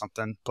Gun or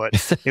something, but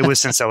it was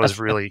since I was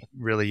really,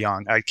 really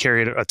young. I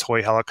carried a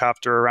toy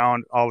helicopter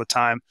around all the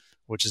time,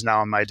 which is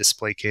now in my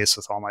display case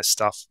with all my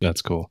stuff.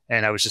 That's cool.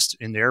 And I was just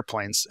in the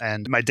airplanes.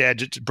 And my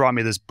dad brought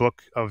me this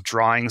book of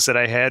drawings that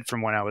I had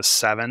from when I was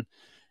 7.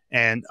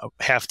 And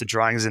half the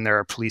drawings in there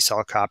are police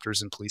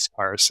helicopters and police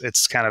cars.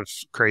 It's kind of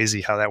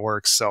crazy how that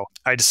works. So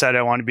I decided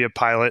I wanted to be a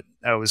pilot.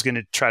 I was going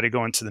to try to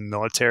go into the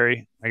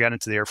military. I got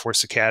into the Air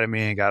Force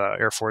Academy and got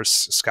an Air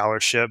Force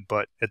scholarship,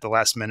 but at the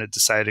last minute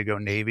decided to go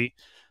Navy.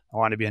 I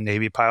wanted to be a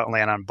Navy pilot,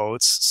 land on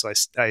boats. So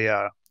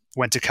I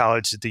went to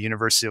college at the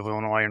University of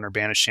Illinois in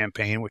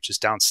Urbana-Champaign, which is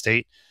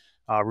downstate.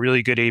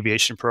 Really good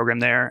aviation program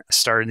there. I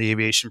started in the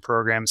aviation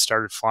program,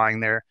 started flying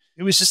there.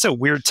 It was just a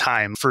weird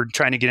time for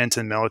trying to get into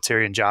the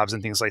military and jobs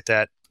and things like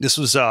that. This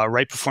was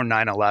right before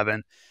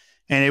 9/11,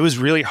 and it was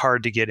really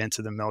hard to get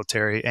into the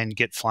military and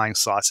get flying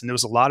slots. And there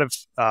was a lot of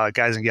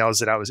guys and gals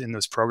that I was in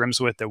those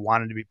programs with that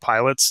wanted to be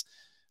pilots,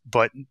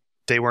 but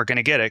they weren't going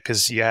to get it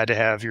because you had to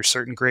have your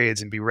certain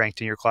grades and be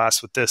ranked in your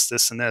class with this,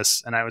 this, and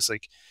this. And I was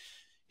like,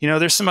 you know,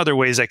 there's some other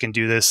ways I can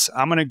do this.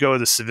 I'm going to go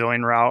the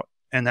civilian route.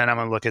 And then I'm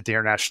going to look at the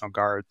Air National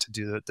Guard to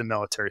do the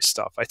military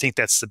stuff. I think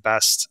that's the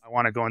best. I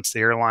want to go into the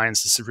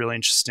airlines. This is really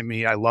interesting to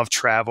me. I love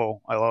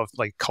travel. I love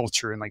like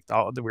culture and like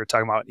we were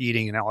talking about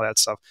eating and all that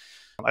stuff.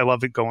 I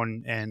love it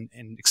going and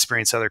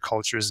experience other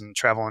cultures and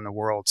travel in the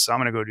world. So I'm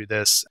going to go do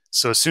this.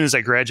 So as soon as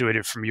I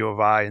graduated from U of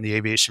I in the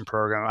aviation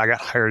program, I got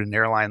hired in an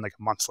airline like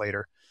a month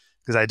later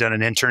because I'd done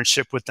an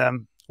internship with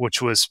them,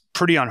 which was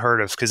pretty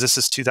unheard of because this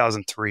is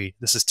 2003.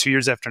 This is 2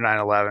 years after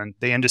 9/11.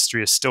 The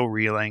industry is still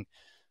reeling.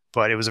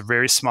 But it was a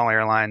very small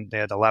airline. They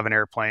had 11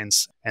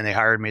 airplanes, and they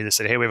hired me. They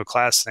said, "Hey, we have a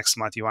class next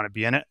month. You want to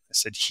be in it?" I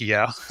said,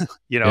 "Yeah."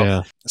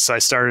 So I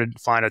started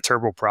flying a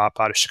turboprop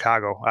out of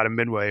Chicago, out of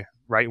Midway,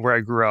 right where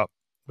I grew up,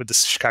 with the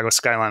Chicago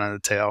skyline on the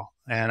tail.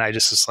 And I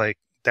just was like,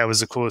 that was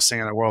the coolest thing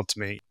in the world to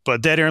me.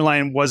 But that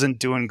airline wasn't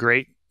doing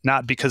great,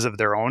 not because of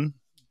their own,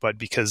 but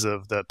because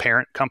of the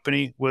parent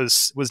company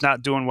was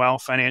not doing well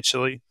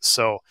financially.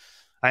 So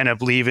I ended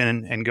up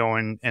leaving and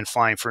going and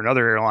flying for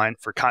another airline,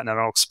 for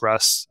Continental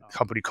Express, a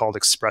company called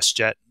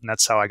ExpressJet. And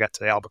that's how I got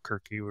to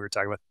Albuquerque. We were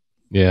talking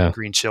about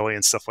green chili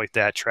and stuff like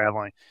that,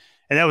 traveling.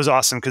 And that was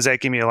awesome because that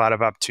gave me a lot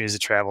of opportunities to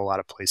travel a lot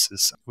of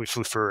places. We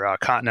flew for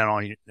Continental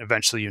and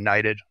eventually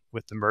United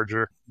with the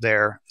merger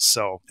there.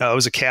 So I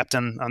was a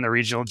captain on the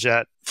regional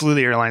jet, flew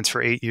the airlines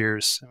for 8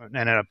 years, and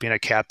ended up being a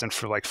captain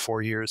for like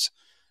 4 years.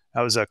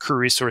 I was a crew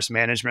resource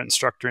management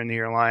instructor in the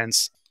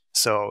airlines.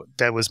 So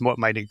that was what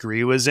my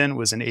degree was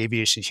in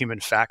aviation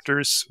human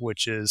factors,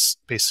 which is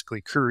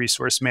basically crew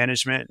resource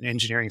management,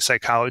 engineering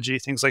psychology,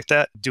 things like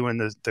that. Doing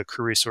the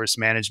crew resource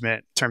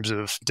management in terms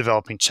of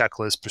developing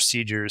checklists,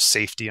 procedures,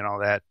 safety, and all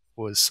that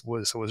was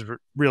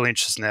really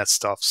interested in that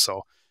stuff.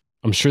 So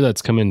I'm sure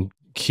that's come in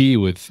key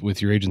with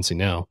your agency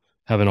now,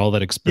 having all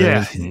that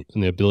experience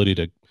and the ability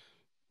to,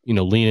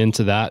 lean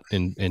into that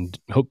and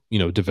hope,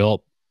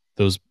 develop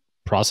those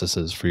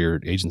processes for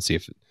your agency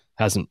if it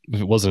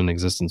wasn't in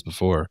existence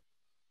before.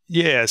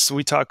 Yeah, so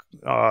we talk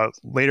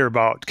later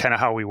about kind of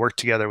how we work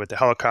together with the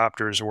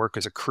helicopters or work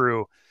as a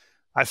crew.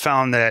 I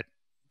found that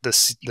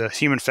the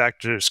human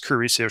factors crew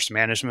resource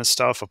management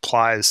stuff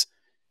applies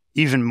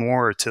even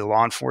more to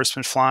law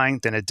enforcement flying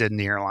than it did in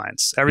the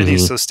airlines.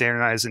 Everything's so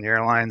standardized in the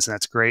airlines, and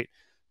that's great.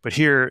 But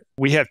here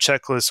we have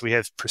checklists, we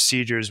have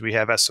procedures, we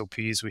have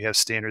SOPs, we have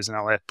standards and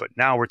all that. But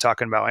now we're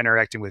talking about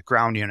interacting with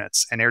ground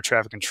units and air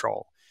traffic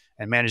control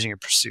and managing a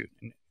pursuit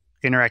and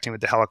interacting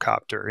with the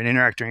helicopter and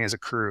interacting as a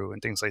crew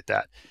and things like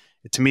that.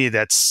 To me,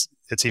 it's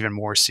even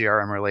more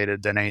CRM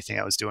related than anything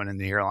I was doing in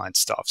the airline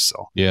stuff.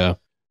 So yeah,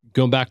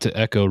 going back to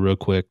Echo real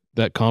quick,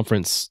 that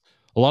conference,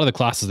 a lot of the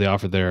classes they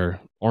offer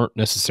there aren't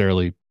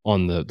necessarily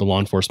on the law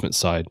enforcement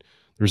side.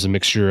 There's a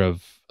mixture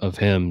of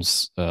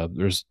HIMS.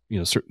 There's,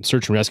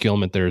 search and rescue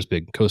element there is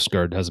big. Coast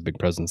Guard has a big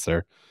presence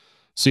there.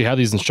 So you have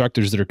these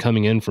instructors that are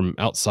coming in from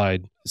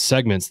outside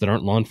segments that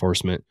aren't law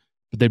enforcement,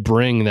 but they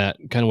bring that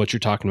kind of what you're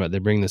talking about. They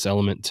bring this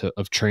element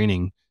of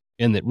training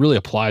and that really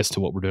applies to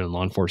what we're doing in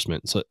law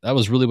enforcement. So that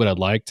was really what I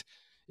liked.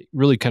 It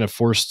really kind of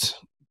forced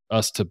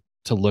us to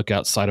look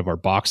outside of our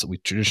box that we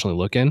traditionally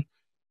look in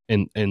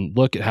and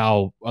look at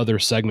how other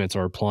segments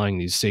are applying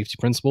these safety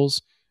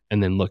principles,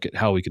 and then look at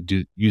how we could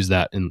use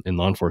that in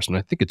law enforcement.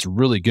 I think it's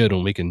really good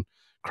when we can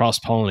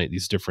cross-pollinate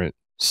these different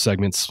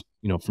segments,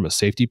 from a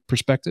safety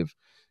perspective,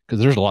 because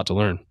there's a lot to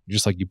learn,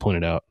 just like you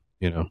pointed out,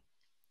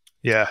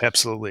 Yeah,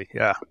 absolutely.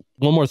 Yeah.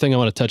 One more thing I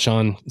want to touch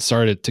on,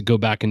 sorry to go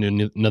back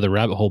into another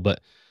rabbit hole,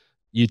 but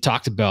you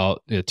talked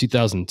about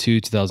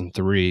 2002,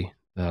 2003,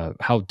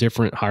 how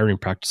different hiring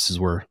practices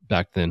were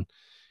back then.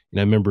 And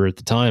I remember at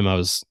the time I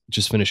was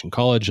just finishing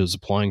college. I was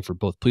applying for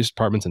both police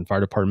departments and fire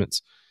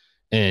departments.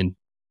 And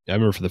I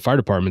remember for the fire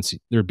departments,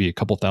 there'd be a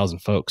couple thousand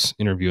folks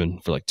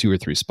interviewing for like 2 or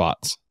 3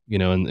 spots,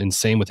 and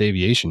same with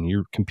aviation.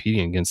 You're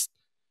competing against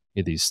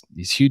these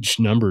huge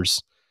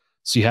numbers.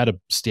 So you had to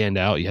stand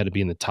out. You had to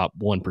be in the top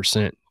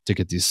 1% to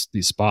get these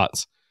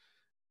spots.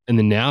 And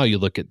then now you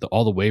look at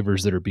all the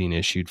waivers that are being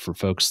issued for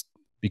folks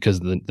because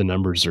the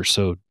numbers are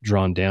so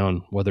drawn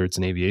down, whether it's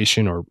in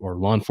aviation or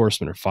law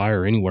enforcement or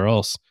fire or anywhere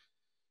else.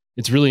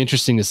 It's really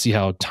interesting to see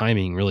how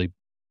timing really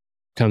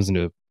comes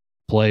into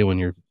play when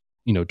you're,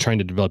 trying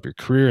to develop your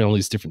career and all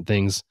these different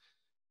things.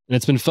 And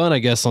it's been fun, I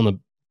guess, on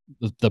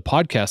the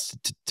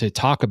podcast to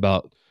talk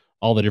about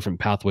all the different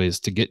pathways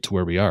to get to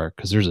where we are,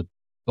 because there's a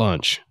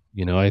bunch.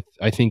 I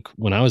think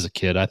when I was a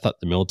kid, I thought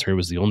the military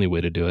was the only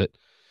way to do it.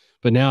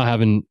 But now,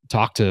 having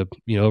talked to,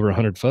 over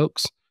 100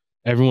 folks,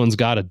 everyone's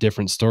got a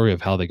different story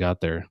of how they got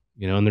there,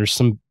 and there's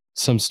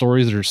some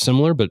stories that are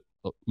similar, but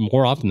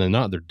more often than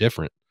not, they're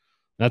different.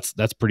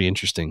 That's pretty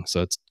interesting.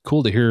 So it's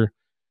cool to hear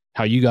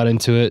how you got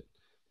into it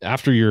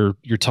after your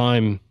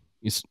time.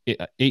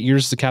 8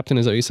 years as a captain,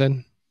 is that what you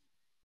said?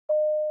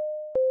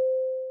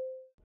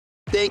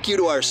 Thank you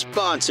to our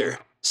sponsor,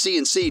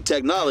 CNC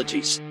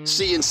Technologies.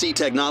 CNC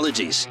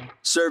Technologies,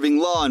 serving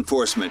law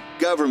enforcement,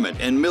 government,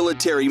 and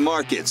military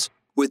markets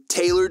with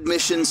tailored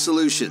mission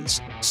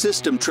solutions,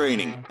 system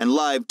training, and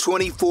live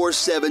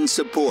 24/7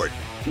 support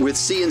with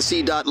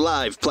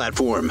CNC.live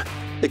platform.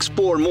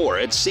 Explore more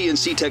at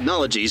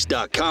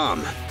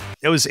cnctechnologies.com.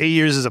 It was 8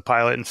 years as a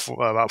pilot and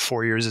about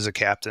 4 years as a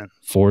captain.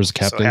 4 as a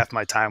captain? So half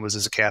my time was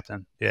as a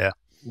captain. Yeah.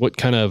 What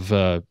kind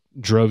of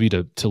drove you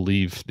to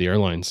leave the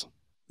airlines?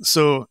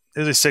 So,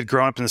 as I said,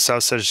 growing up in the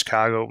south side of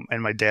Chicago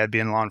and my dad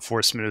being in law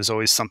enforcement, it was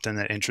always something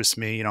that interests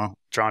me,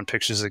 drawing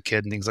pictures as a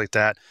kid and things like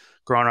that.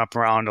 Growing up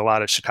around a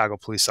lot of Chicago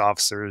police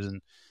officers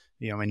and,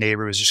 my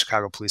neighbor was a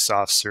Chicago police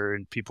officer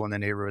and people in the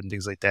neighborhood and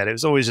things like that. It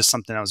was always just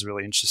something I was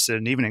really interested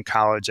in. Even in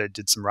college, I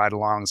did some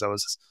ride-alongs. I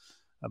was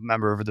a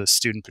member of the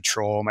student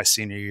patrol my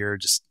senior year,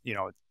 just,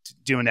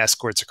 doing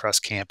escorts across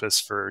campus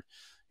for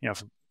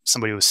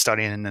somebody who was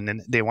studying and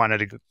then they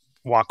wanted to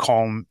walk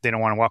home. They don't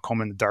want to walk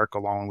home in the dark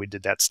alone. We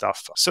did that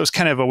stuff. So I was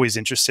kind of always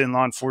interested in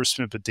law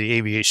enforcement, but the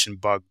aviation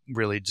bug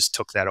really just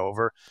took that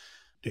over.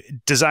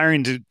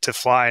 Desiring to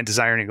fly and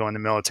desiring to go in the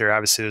military,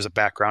 obviously there's a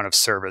background of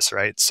service,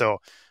 right? So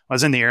I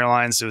was in the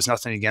airlines. There was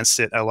nothing against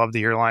it. I love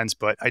the airlines,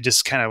 but I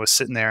just kind of was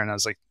sitting there and I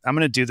was like, I'm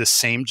going to do the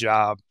same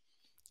job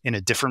in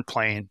a different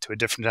plane to a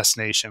different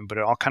destination, but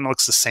it all kind of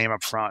looks the same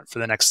up front for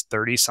the next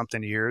 30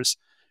 something years.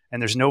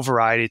 And there's no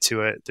variety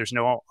to it. There's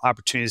no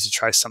opportunities to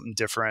try something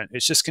different.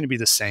 It's just going to be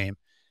the same.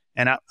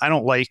 And I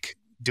don't like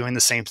doing the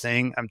same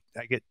thing.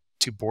 I get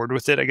too bored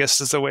with it, I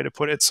guess is the way to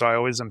put it. So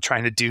I'm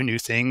trying to do new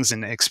things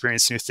and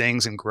experience new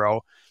things and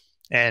grow.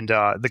 And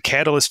the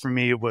catalyst for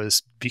me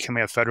was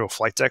becoming a federal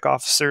flight deck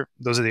officer.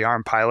 Those are the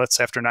armed pilots.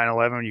 After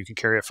 9/11, you can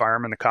carry a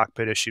firearm in the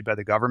cockpit issued by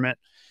the government.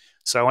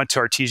 So I went to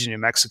Artesia, New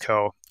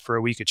Mexico for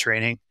a week of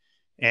training.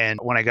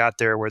 And when I got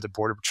there, where the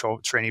Border Patrol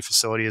training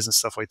facility is and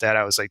stuff like that,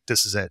 I was like,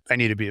 this is it. I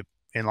need to be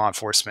in law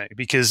enforcement.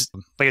 Because,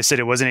 like I said,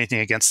 it wasn't anything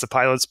against the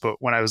pilots. But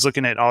when I was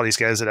looking at all these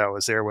guys that I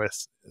was there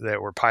with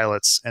that were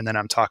pilots, and then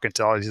I'm talking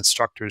to all these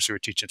instructors who are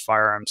teaching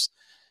firearms,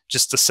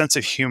 just the sense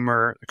of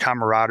humor, the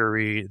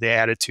camaraderie, the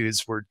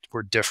attitudes were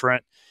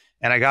different.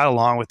 And I got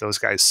along with those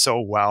guys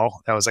so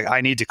well. I was like, I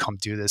need to come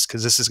do this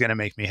because this is going to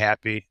make me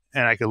happy.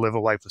 And I could live a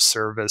life of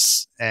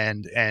service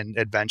and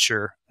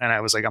adventure. And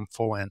I was like, I'm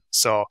full in.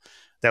 So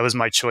that was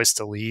my choice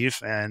to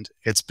leave. And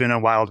it's been a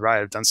wild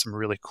ride. I've done some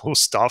really cool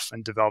stuff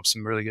and developed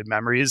some really good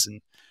memories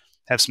and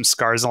have some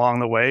scars along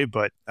the way.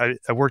 But I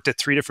worked at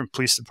 3 different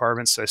police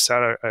departments. So I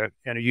sat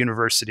in a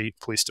university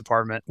police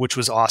department, which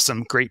was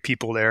awesome. Great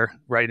people there,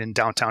 right in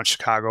downtown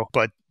Chicago.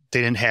 But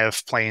they didn't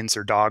have planes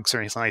or dogs or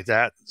anything like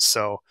that.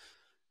 So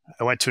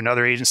I went to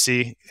another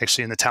agency,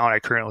 actually in the town I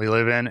currently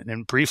live in,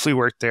 and briefly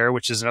worked there,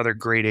 which is another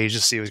great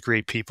agency with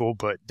great people,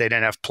 but they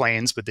didn't have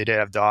planes, but they did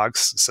have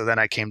dogs. So then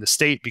I came to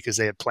state because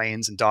they had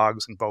planes and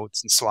dogs and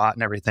boats and SWAT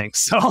and everything.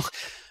 So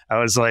I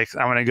was like,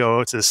 I'm going to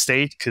go to the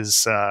state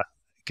because I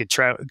could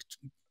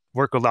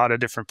work a lot of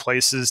different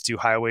places, do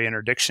highway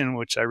interdiction,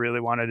 which I really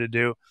wanted to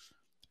do,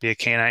 be a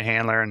canine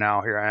handler, and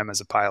now here I am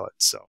as a pilot.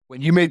 So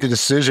when you made the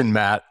decision,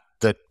 Matt,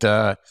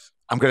 that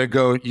I'm going to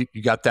go,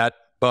 you got that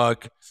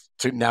bug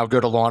to now go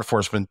to law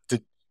enforcement,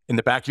 in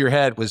the back of your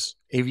head, was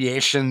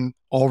aviation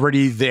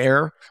already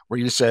there where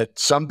you said,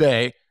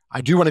 someday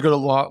I do want to go to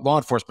law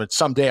enforcement,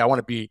 someday I want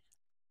to be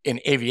in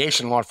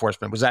aviation law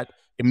enforcement? Was that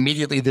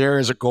immediately there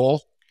as a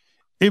goal?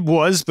 It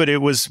was, but it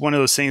was one of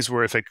those things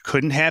where if it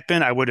couldn't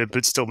happen, I would have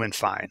still been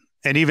fine.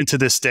 And even to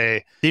this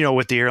day,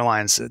 with the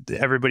airlines,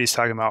 everybody's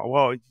talking about,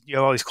 well, you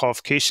have all these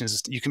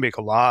qualifications, you can make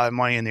a lot of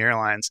money in the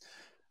airlines.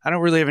 I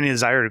don't really have any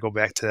desire to go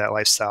back to that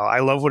lifestyle.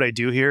 I love what I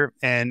do here,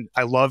 and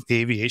I love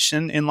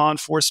aviation in law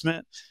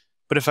enforcement.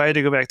 But if I had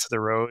to go back to the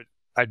road,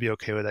 I'd be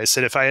okay with it. I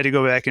said if I had to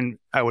go back, and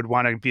I would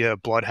want to be a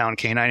bloodhound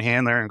canine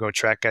handler and go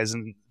track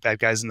bad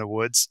guys in the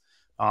woods.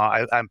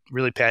 I'm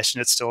really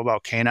passionate still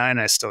about canine.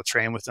 I still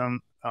train with them.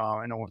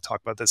 I don't want to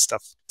talk about this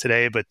stuff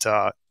today, but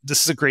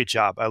this is a great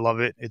job. I love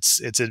it.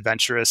 It's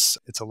adventurous.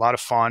 It's a lot of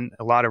fun.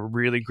 A lot of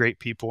really great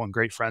people and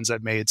great friends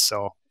I've made.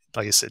 So,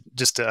 like I said,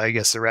 just to, I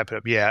guess to wrap it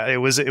up, yeah, it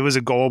was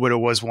a goal, but it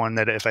was one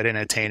that if I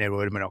didn't attain it, it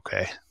would have been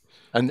okay.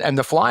 And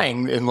the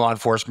flying in law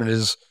enforcement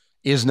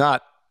is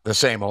not the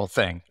same old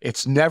thing.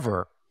 It's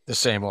never the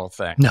same old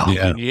thing. No,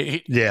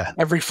 yeah.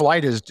 Every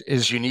flight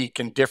is unique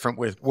and different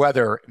with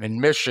weather and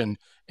mission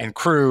and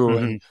crew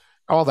and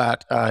all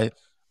that.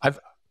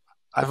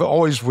 I've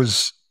always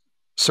was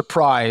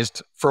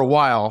surprised for a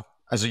while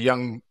as a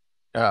young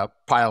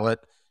pilot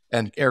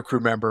and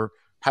aircrew member,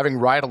 having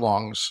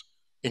ride-alongs,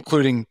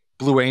 including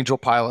Blue Angel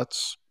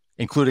pilots,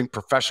 including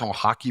professional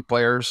hockey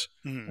players,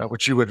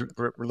 which you would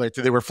relate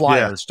to. They were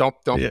Flyers. Yeah.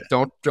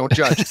 Don't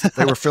judge.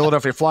 They were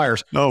Philadelphia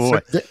Flyers. Oh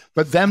boy!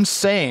 But them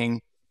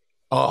saying,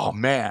 "Oh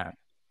man,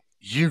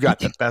 you got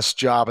the best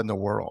job in the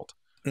world."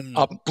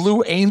 A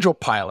Blue Angel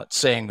pilot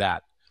saying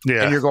that,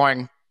 and you're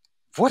going,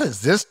 what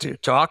is this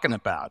dude talking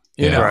about?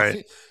 You know,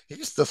 right.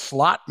 He's the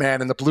slot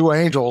man in the Blue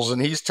Angels,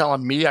 and he's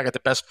telling me I got the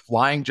best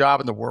flying job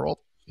in the world.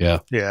 Yeah.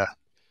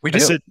 We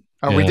did.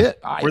 We did.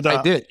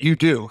 I did. You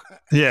do.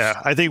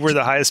 Yeah. I think we're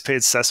the highest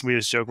paid Cessna. We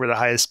just joke we're the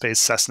highest paid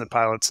Cessna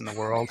pilots in the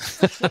world.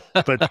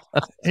 But,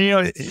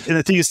 and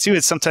the thing is, too,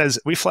 it's sometimes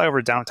we fly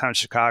over downtown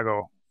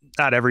Chicago,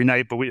 not every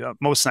night, but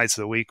most nights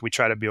of the week, we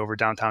try to be over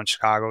downtown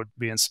Chicago,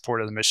 be in support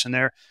of the mission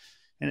there.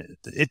 And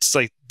it's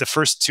like the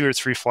first 2 or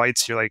 3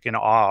 flights, you're like in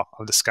awe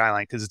of the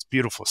skyline because it's a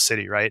beautiful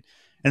city, right?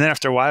 And then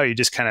after a while, you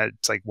just kind of,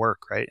 it's like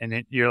work, right?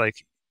 And you're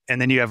like,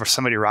 and then you have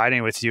somebody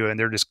riding with you and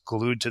they're just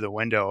glued to the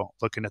window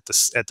looking at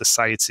the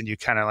sights, and you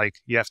kind of like,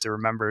 you have to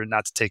remember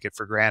not to take it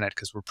for granted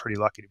because we're pretty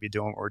lucky to be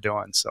doing what we're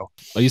doing. So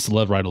I used to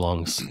love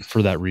ride-alongs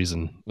for that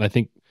reason. I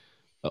think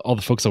all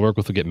the folks I work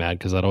with would get mad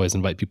because I'd always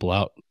invite people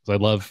out. I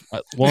love,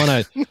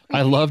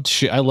 I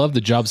love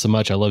the job so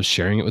much. I love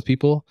sharing it with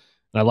people.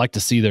 And I like to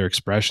see their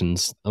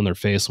expressions on their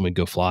face when we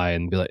go fly,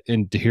 and be like,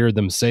 and to hear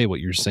them say what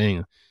you're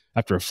saying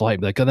after a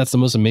flight, be like, oh, that's the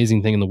most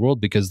amazing thing in the world,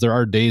 because there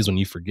are days when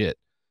you forget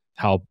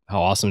how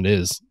awesome it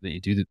is that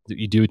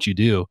you do what you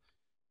do,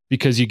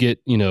 because you get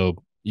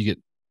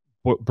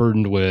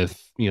burdened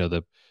with,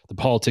 the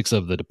politics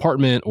of the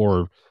department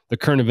or the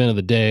current event of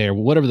the day or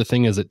whatever the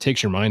thing is that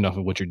takes your mind off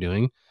of what you're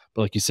doing.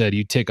 But like you said,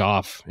 you take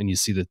off and you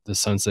see the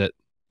sunset,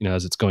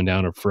 as it's going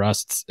down, or for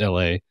us, it's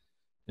LA.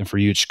 And for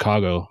you, it's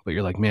Chicago, but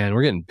you're like, man,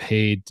 we're getting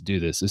paid to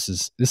do this. This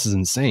is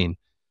insane.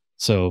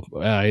 So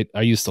I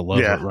used to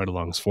love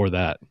ride-alongs for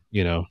that,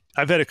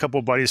 I've had a couple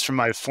of buddies from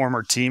my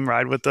former team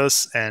ride with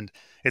us, and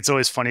it's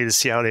always funny to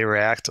see how they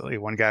react. Like,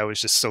 one guy was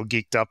just so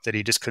geeked up that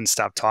he just couldn't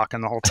stop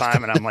talking the whole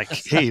time. And I'm like,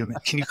 hey,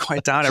 can you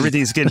quiet down?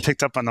 Everything's getting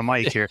picked up on the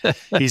mic here.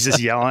 He's just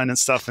yelling and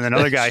stuff. And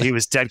another guy, he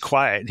was dead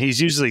quiet.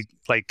 He's usually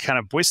like kind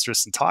of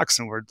boisterous and talks,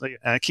 and and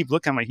I keep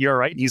looking, I'm like, you all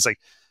right? And he's like,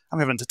 I'm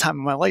having the time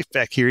of my life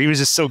back here. He was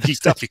just so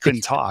geeked up he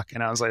couldn't talk.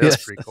 And I was like,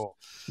 that's pretty cool.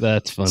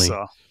 That's funny.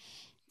 So,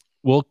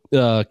 well,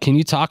 can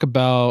you talk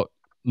about,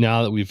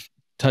 now that we've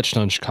touched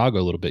on Chicago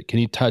a little bit, can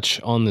you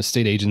touch on the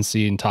state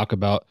agency and talk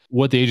about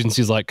what the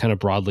agency is like kind of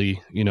broadly,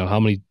 how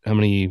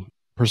many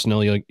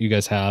personnel you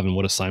guys have and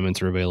what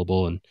assignments are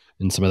available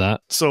and some of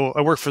that? So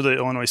I work for the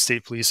Illinois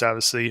State Police,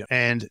 obviously,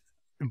 and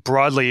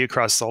broadly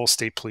across the whole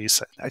state police,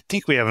 I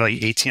think we have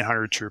like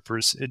 1,800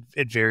 troopers.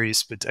 It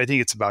varies, but I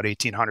think it's about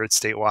 1,800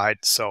 statewide.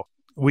 So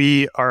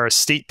we are a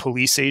state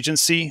police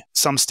agency.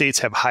 Some states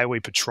have highway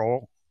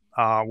patrol,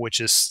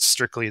 which is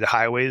strictly the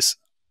highways.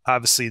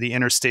 Obviously, the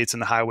interstates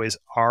and the highways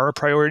are a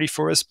priority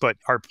for us, but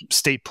our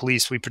state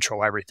police, we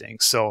patrol everything.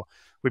 So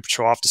we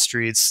patrol off the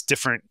streets,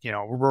 different,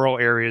 rural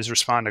areas,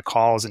 respond to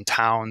calls in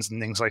towns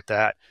and things like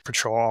that,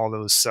 patrol all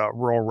those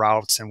rural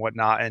routes and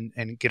whatnot,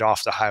 and get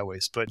off the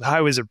highways. But the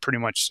highways are pretty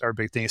much our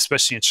big thing,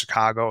 especially in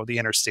Chicago. The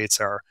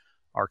interstates are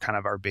kind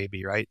of our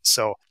baby, right?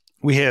 So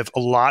We have a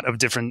lot of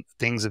different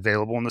things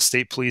available in the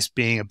state police,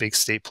 being a big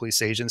state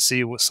police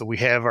agency. So we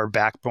have our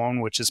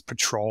backbone, which is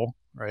patrol,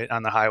 right,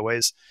 on the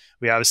highways.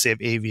 We obviously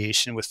have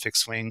aviation with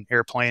fixed wing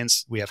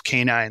airplanes. We have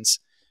canines.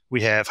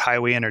 We have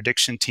highway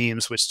interdiction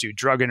teams, which do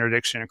drug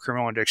interdiction and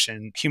criminal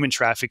interdiction, human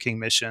trafficking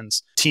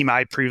missions. Team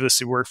I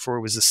previously worked for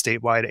was the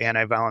statewide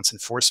anti-violence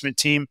enforcement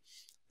team.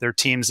 They're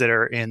teams that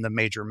are in the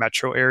major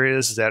metro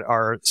areas that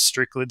are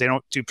strictly, they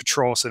don't do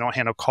patrol, so they don't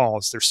handle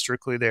calls. They're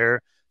strictly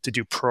there to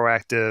do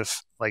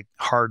proactive, like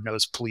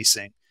hard-nosed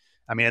policing.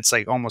 I mean, it's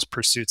like almost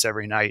pursuits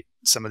every night,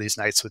 some of these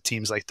nights with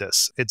teams like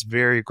this. It's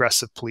very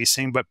aggressive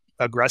policing, but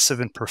aggressive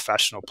and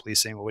professional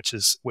policing, which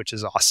is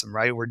awesome,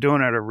 right? We're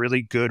doing it a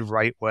really good,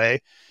 right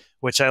way,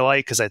 which I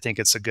like because I think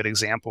it's a good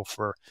example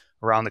for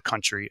around the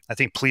country. I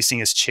think policing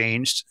has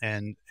changed,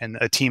 and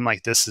a team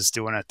like this is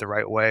doing it the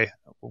right way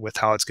with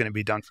how it's going to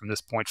be done from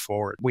this point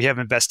forward. We have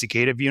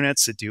investigative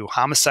units that do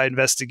homicide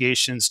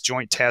investigations,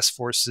 joint task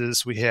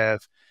forces. We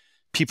have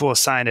people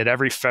assigned at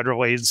every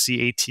federal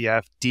agency,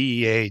 ATF,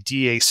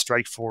 DEA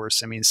strike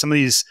force. I mean, some of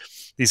these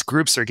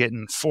groups are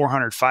getting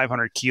 400,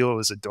 500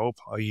 kilos of dope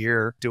a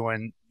year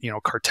doing,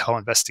 cartel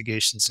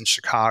investigations in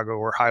Chicago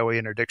or highway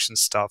interdiction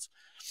stuff.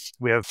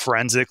 We have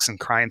forensics and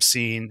crime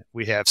scene.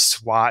 We have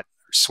SWAT.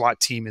 Our SWAT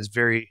team is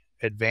very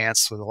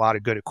advanced with a lot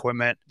of good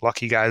equipment.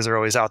 Lucky guys are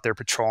always out there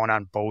patrolling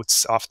on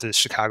boats off the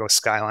Chicago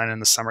skyline in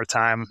the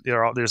summertime.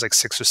 There's like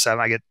 6 or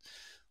 7. I get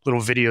little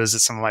videos that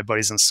some of my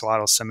buddies in SWAT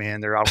will send me,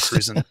 and they're out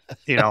cruising.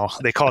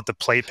 They call it the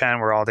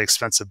playpen where all the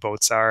expensive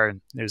boats are,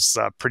 and there's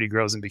pretty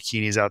girls in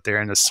bikinis out there,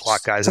 and the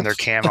SWAT guys in their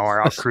camo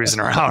are out cruising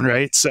around,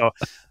 right? So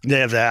they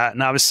have that,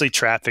 and obviously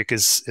traffic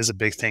is a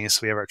big thing.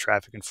 So we have our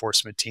traffic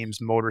enforcement teams,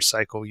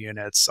 motorcycle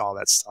units, all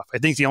that stuff. I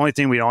think the only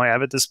thing we don't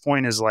have at this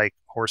point is like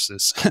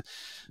horses.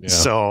 Yeah.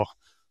 So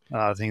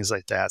things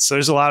like that. So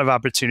there's a lot of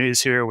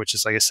opportunities here, which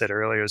is, like I said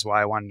earlier, is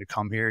why I wanted to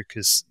come here,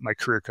 because my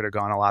career could have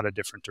gone a lot of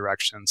different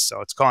directions.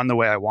 So it's gone the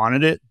way I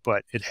wanted it,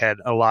 but it had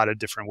a lot of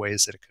different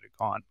ways that it could have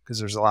gone because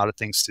there's a lot of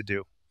things to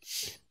do.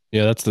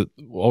 Yeah, that's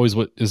always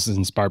what has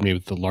inspired me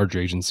with the larger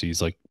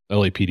agencies like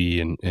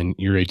LAPD and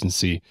your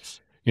agency.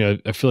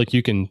 I feel like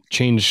you can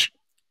change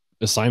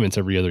assignments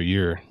every other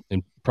year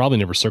and probably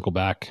never circle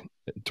back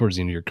towards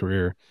the end of your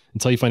career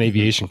until you find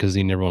aviation, because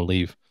you never want to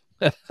leave.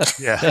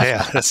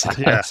 Yeah.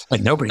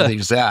 Like nobody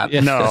leaves that.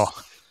 No.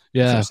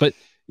 Yeah, but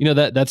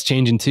that's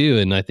changing too,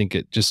 and I think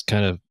it just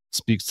kind of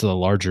speaks to the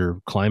larger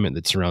climate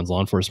that surrounds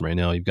law enforcement right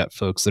now. You've got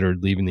folks that are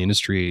leaving the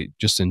industry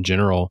just in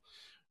general,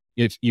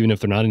 even if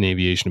they're not in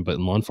aviation, but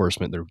in law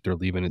enforcement, they're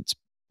leaving. It's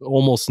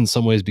almost in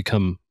some ways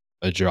become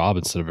a job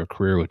instead of a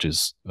career, which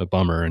is a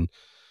bummer. And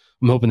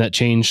I'm hoping that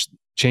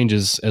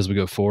changes as we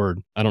go forward.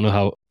 I don't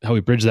know how we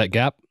bridge that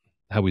gap,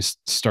 how we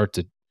start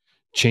to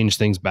change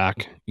things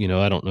back.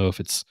 I don't know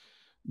if it's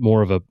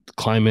more of a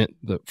climate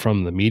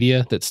from the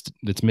media that's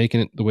making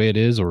it the way it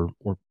is, or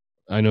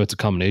I know it's a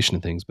combination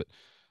of things, but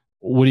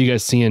what are you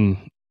guys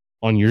seeing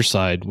on your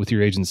side with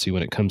your agency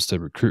when it comes to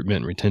recruitment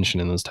and retention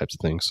and those types of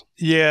things?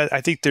 Yeah,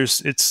 I think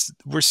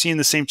we're seeing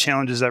the same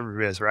challenges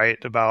everybody is, right?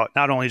 About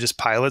not only just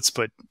pilots,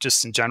 but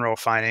just in general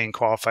finding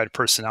qualified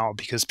personnel,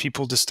 because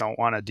people just don't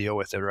want to deal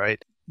with it,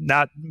 right?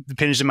 Not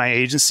opinions of my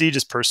agency,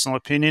 just personal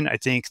opinion. I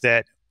think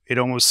that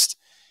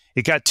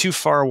it got too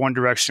far one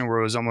direction where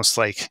it was almost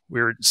like we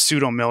were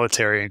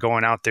pseudo-military and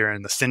going out there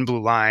in the thin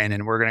blue line,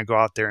 and we're going to go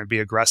out there and be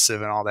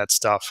aggressive and all that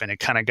stuff. And it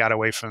kind of got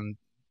away from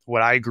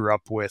what I grew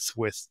up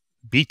with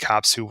beat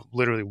cops who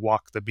literally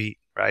walked the beat,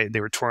 right?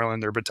 They were twirling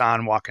their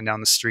baton, walking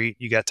down the street.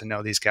 You got to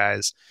know these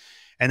guys.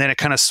 And then it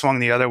kind of swung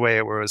the other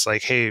way where it was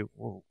like, hey,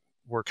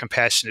 we're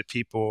compassionate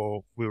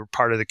people. We were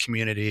part of the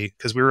community,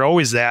 because we were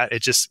always that.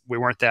 We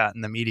weren't that in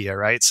the media,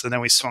 right? So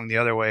then we swung the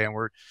other way, and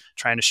we're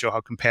trying to show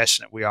how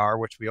compassionate we are,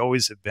 which we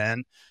always have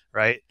been,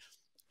 right?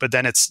 But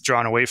then it's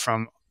drawn away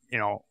from,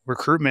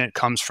 recruitment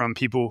comes from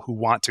people who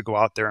want to go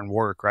out there and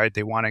work, right?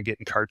 They want to get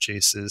in car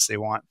chases. They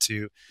want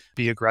to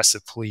be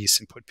aggressive police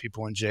and put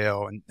people in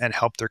jail and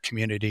help their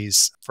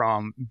communities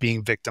from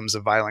being victims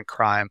of violent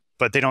crime.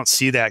 But they don't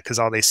see that, because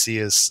all they see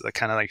is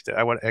kind of like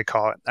what I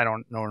call it. I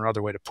don't know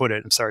another way to put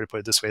it. I'm sorry to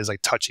put it this way, is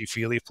like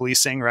touchy-feely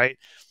policing, right?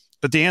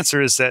 But the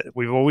answer is that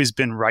we've always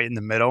been right in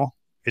the middle.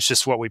 It's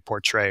just what we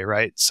portray,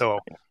 right? So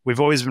we've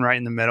always been right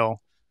in the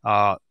middle.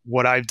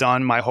 What I've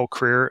done my whole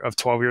career of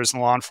 12 years in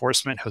law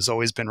enforcement has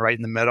always been right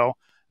in the middle.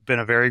 Been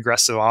a very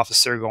aggressive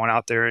officer, going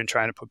out there and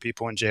trying to put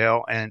people in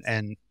jail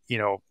and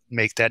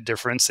make that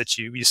difference that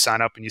you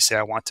sign up and you say,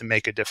 I want to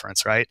make a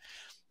difference, right?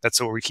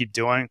 That's what we keep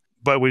doing.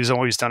 But we've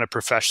always done it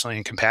professionally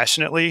and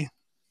compassionately,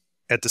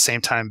 at the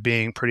same time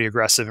being pretty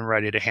aggressive and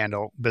ready to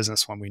handle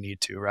business when we need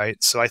to, right?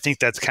 So I think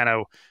that's kind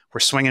of, we're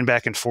swinging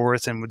back and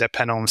forth, and that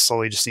pendulum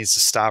slowly just needs to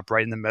stop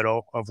right in the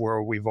middle of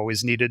where we've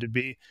always needed to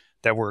be,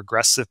 that we're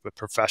aggressive but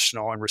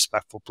professional and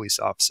respectful police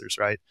officers,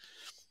 right?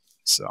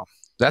 So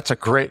that's a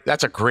great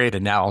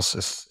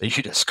analysis that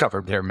you just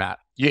covered there, Matt.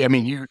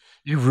 You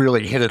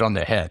really hit it on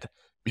the head,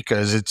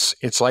 because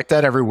it's like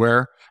that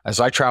everywhere. As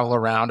I travel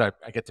around, I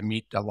get to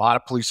meet a lot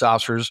of police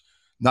officers.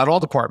 Not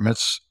all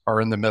departments are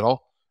in the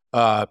middle,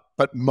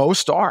 but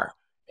most are.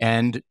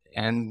 and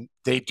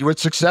they do it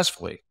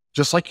successfully.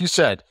 Just like you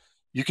said,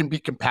 you can be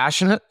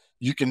compassionate,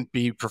 you can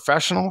be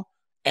professional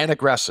and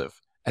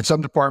aggressive. And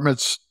some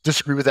departments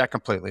disagree with that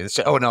completely. They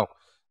say, "Oh no,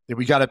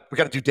 we got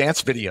to do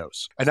dance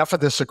videos. Enough of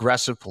this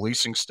aggressive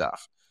policing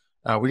stuff.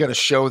 We got to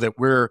show that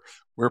we're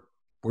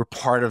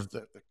part of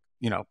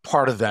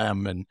part of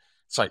them." And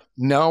it's like,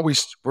 no,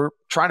 we're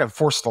trying to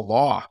enforce the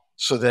law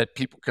so that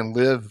people can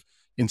live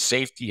in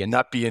safety and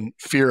not be in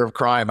fear of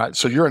crime.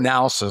 So your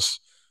analysis,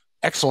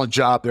 excellent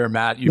job there,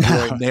 Matt. You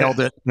really nailed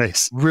it.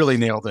 Nice. Really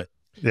nailed it.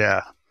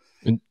 Yeah.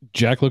 And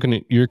Jack, looking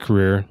at your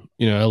career,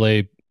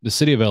 LA, the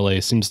city of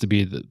LA seems to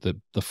be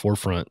the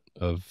forefront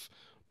of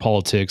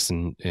politics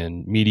and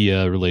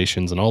media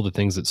relations and all the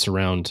things that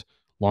surround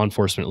law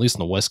enforcement, at least on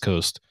the West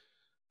Coast.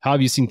 How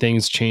have you seen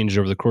things change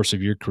over the course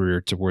of your career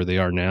to where they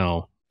are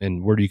now?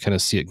 And where do you kind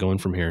of see it going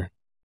from here?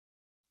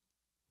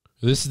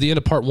 This is the end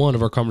of part 1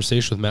 of our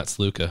conversation with Matt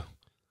Szluka.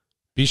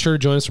 Be sure to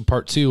join us for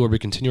part 2, where we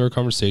continue our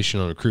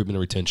conversation on recruitment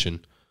and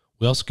retention.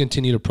 We also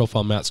continue to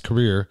profile Matt's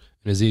career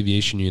and his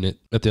aviation unit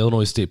at the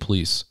Illinois State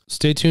Police.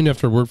 Stay tuned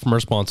after a word from our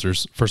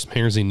sponsors for some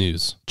Hangar Z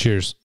news.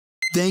 Cheers.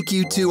 Thank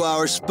you to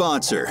our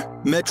sponsor,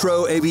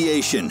 Metro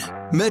Aviation.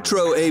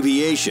 Metro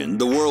Aviation,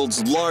 the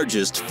world's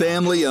largest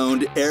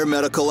family-owned air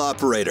medical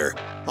operator,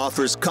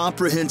 offers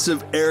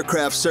comprehensive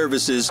aircraft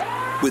services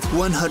with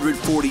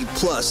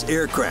 140-plus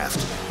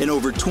aircraft in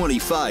over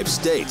 25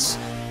 states.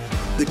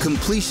 The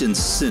Completions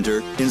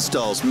Center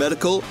installs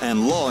medical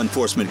and law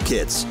enforcement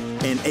kits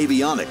and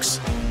avionics,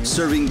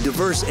 serving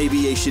diverse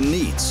aviation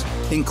needs,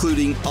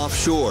 including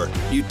offshore,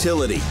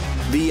 utility,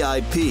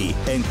 VIP,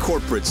 and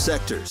corporate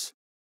sectors.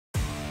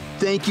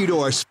 Thank you to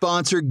our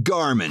sponsor,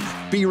 Garmin.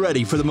 Be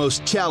ready for the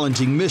most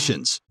challenging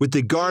missions with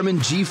the Garmin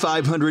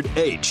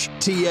G500H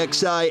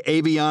TXI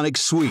Avionics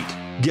Suite.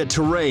 Get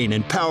terrain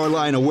and power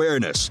line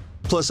awareness,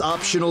 plus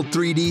optional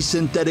 3D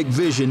synthetic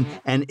vision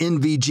and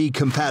NVG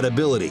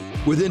compatibility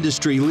with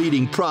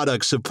industry-leading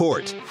product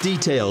support.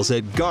 Details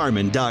at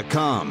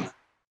Garmin.com.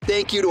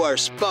 Thank you to our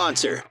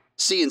sponsor,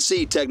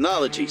 CNC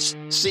Technologies.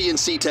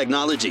 CNC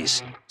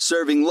Technologies,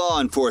 serving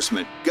law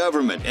enforcement,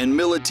 government, and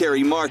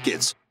military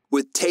markets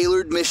with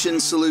tailored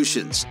mission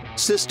solutions,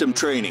 system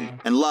training,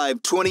 and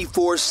live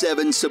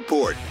 24/7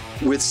 support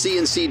with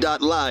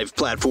CNC.live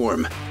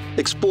platform.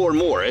 Explore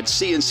more at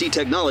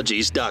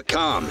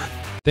cnctechnologies.com.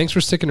 Thanks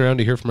for sticking around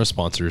to hear from our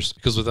sponsors,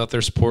 because without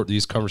their support,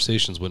 these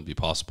conversations wouldn't be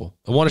possible.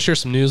 I want to share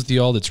some news with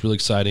you all that's really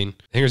exciting.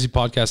 The Hangar Z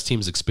Podcast team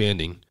is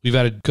expanding. We've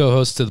added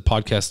co-hosts to the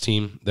podcast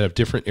team that have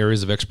different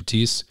areas of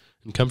expertise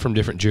and come from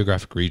different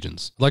geographic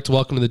regions. I'd like to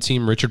welcome to the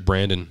team Richard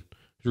Brandon,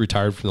 who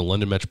retired from the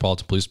London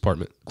Metropolitan Police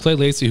Department, Clay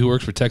Lacey, who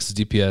works for Texas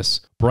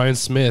DPS, Brian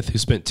Smith, who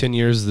spent 10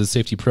 years as the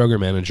safety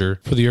program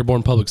manager for the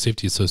Airborne Public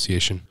Safety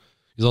Association.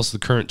 He's also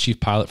the current chief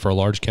pilot for a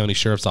large county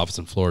sheriff's office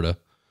in Florida.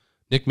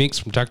 Nick Meeks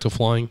from Tactical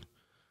Flying,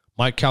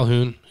 Mike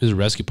Calhoun, who's a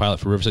rescue pilot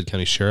for Riverside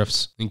County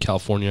Sheriffs in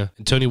California,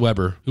 and Tony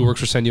Weber, who works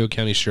for San Diego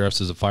County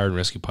Sheriffs as a fire and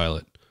rescue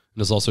pilot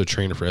and is also a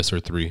trainer for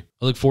SR3.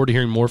 I look forward to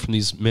hearing more from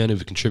these men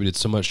who've contributed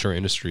so much to our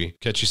industry.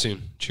 Catch you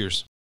soon.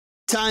 Cheers.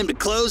 Time to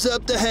close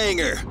up the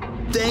hangar.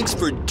 Thanks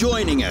for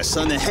joining us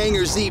on the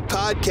Hangar Z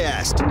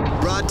Podcast,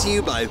 brought to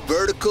you by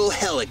Vertical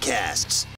Helicasts.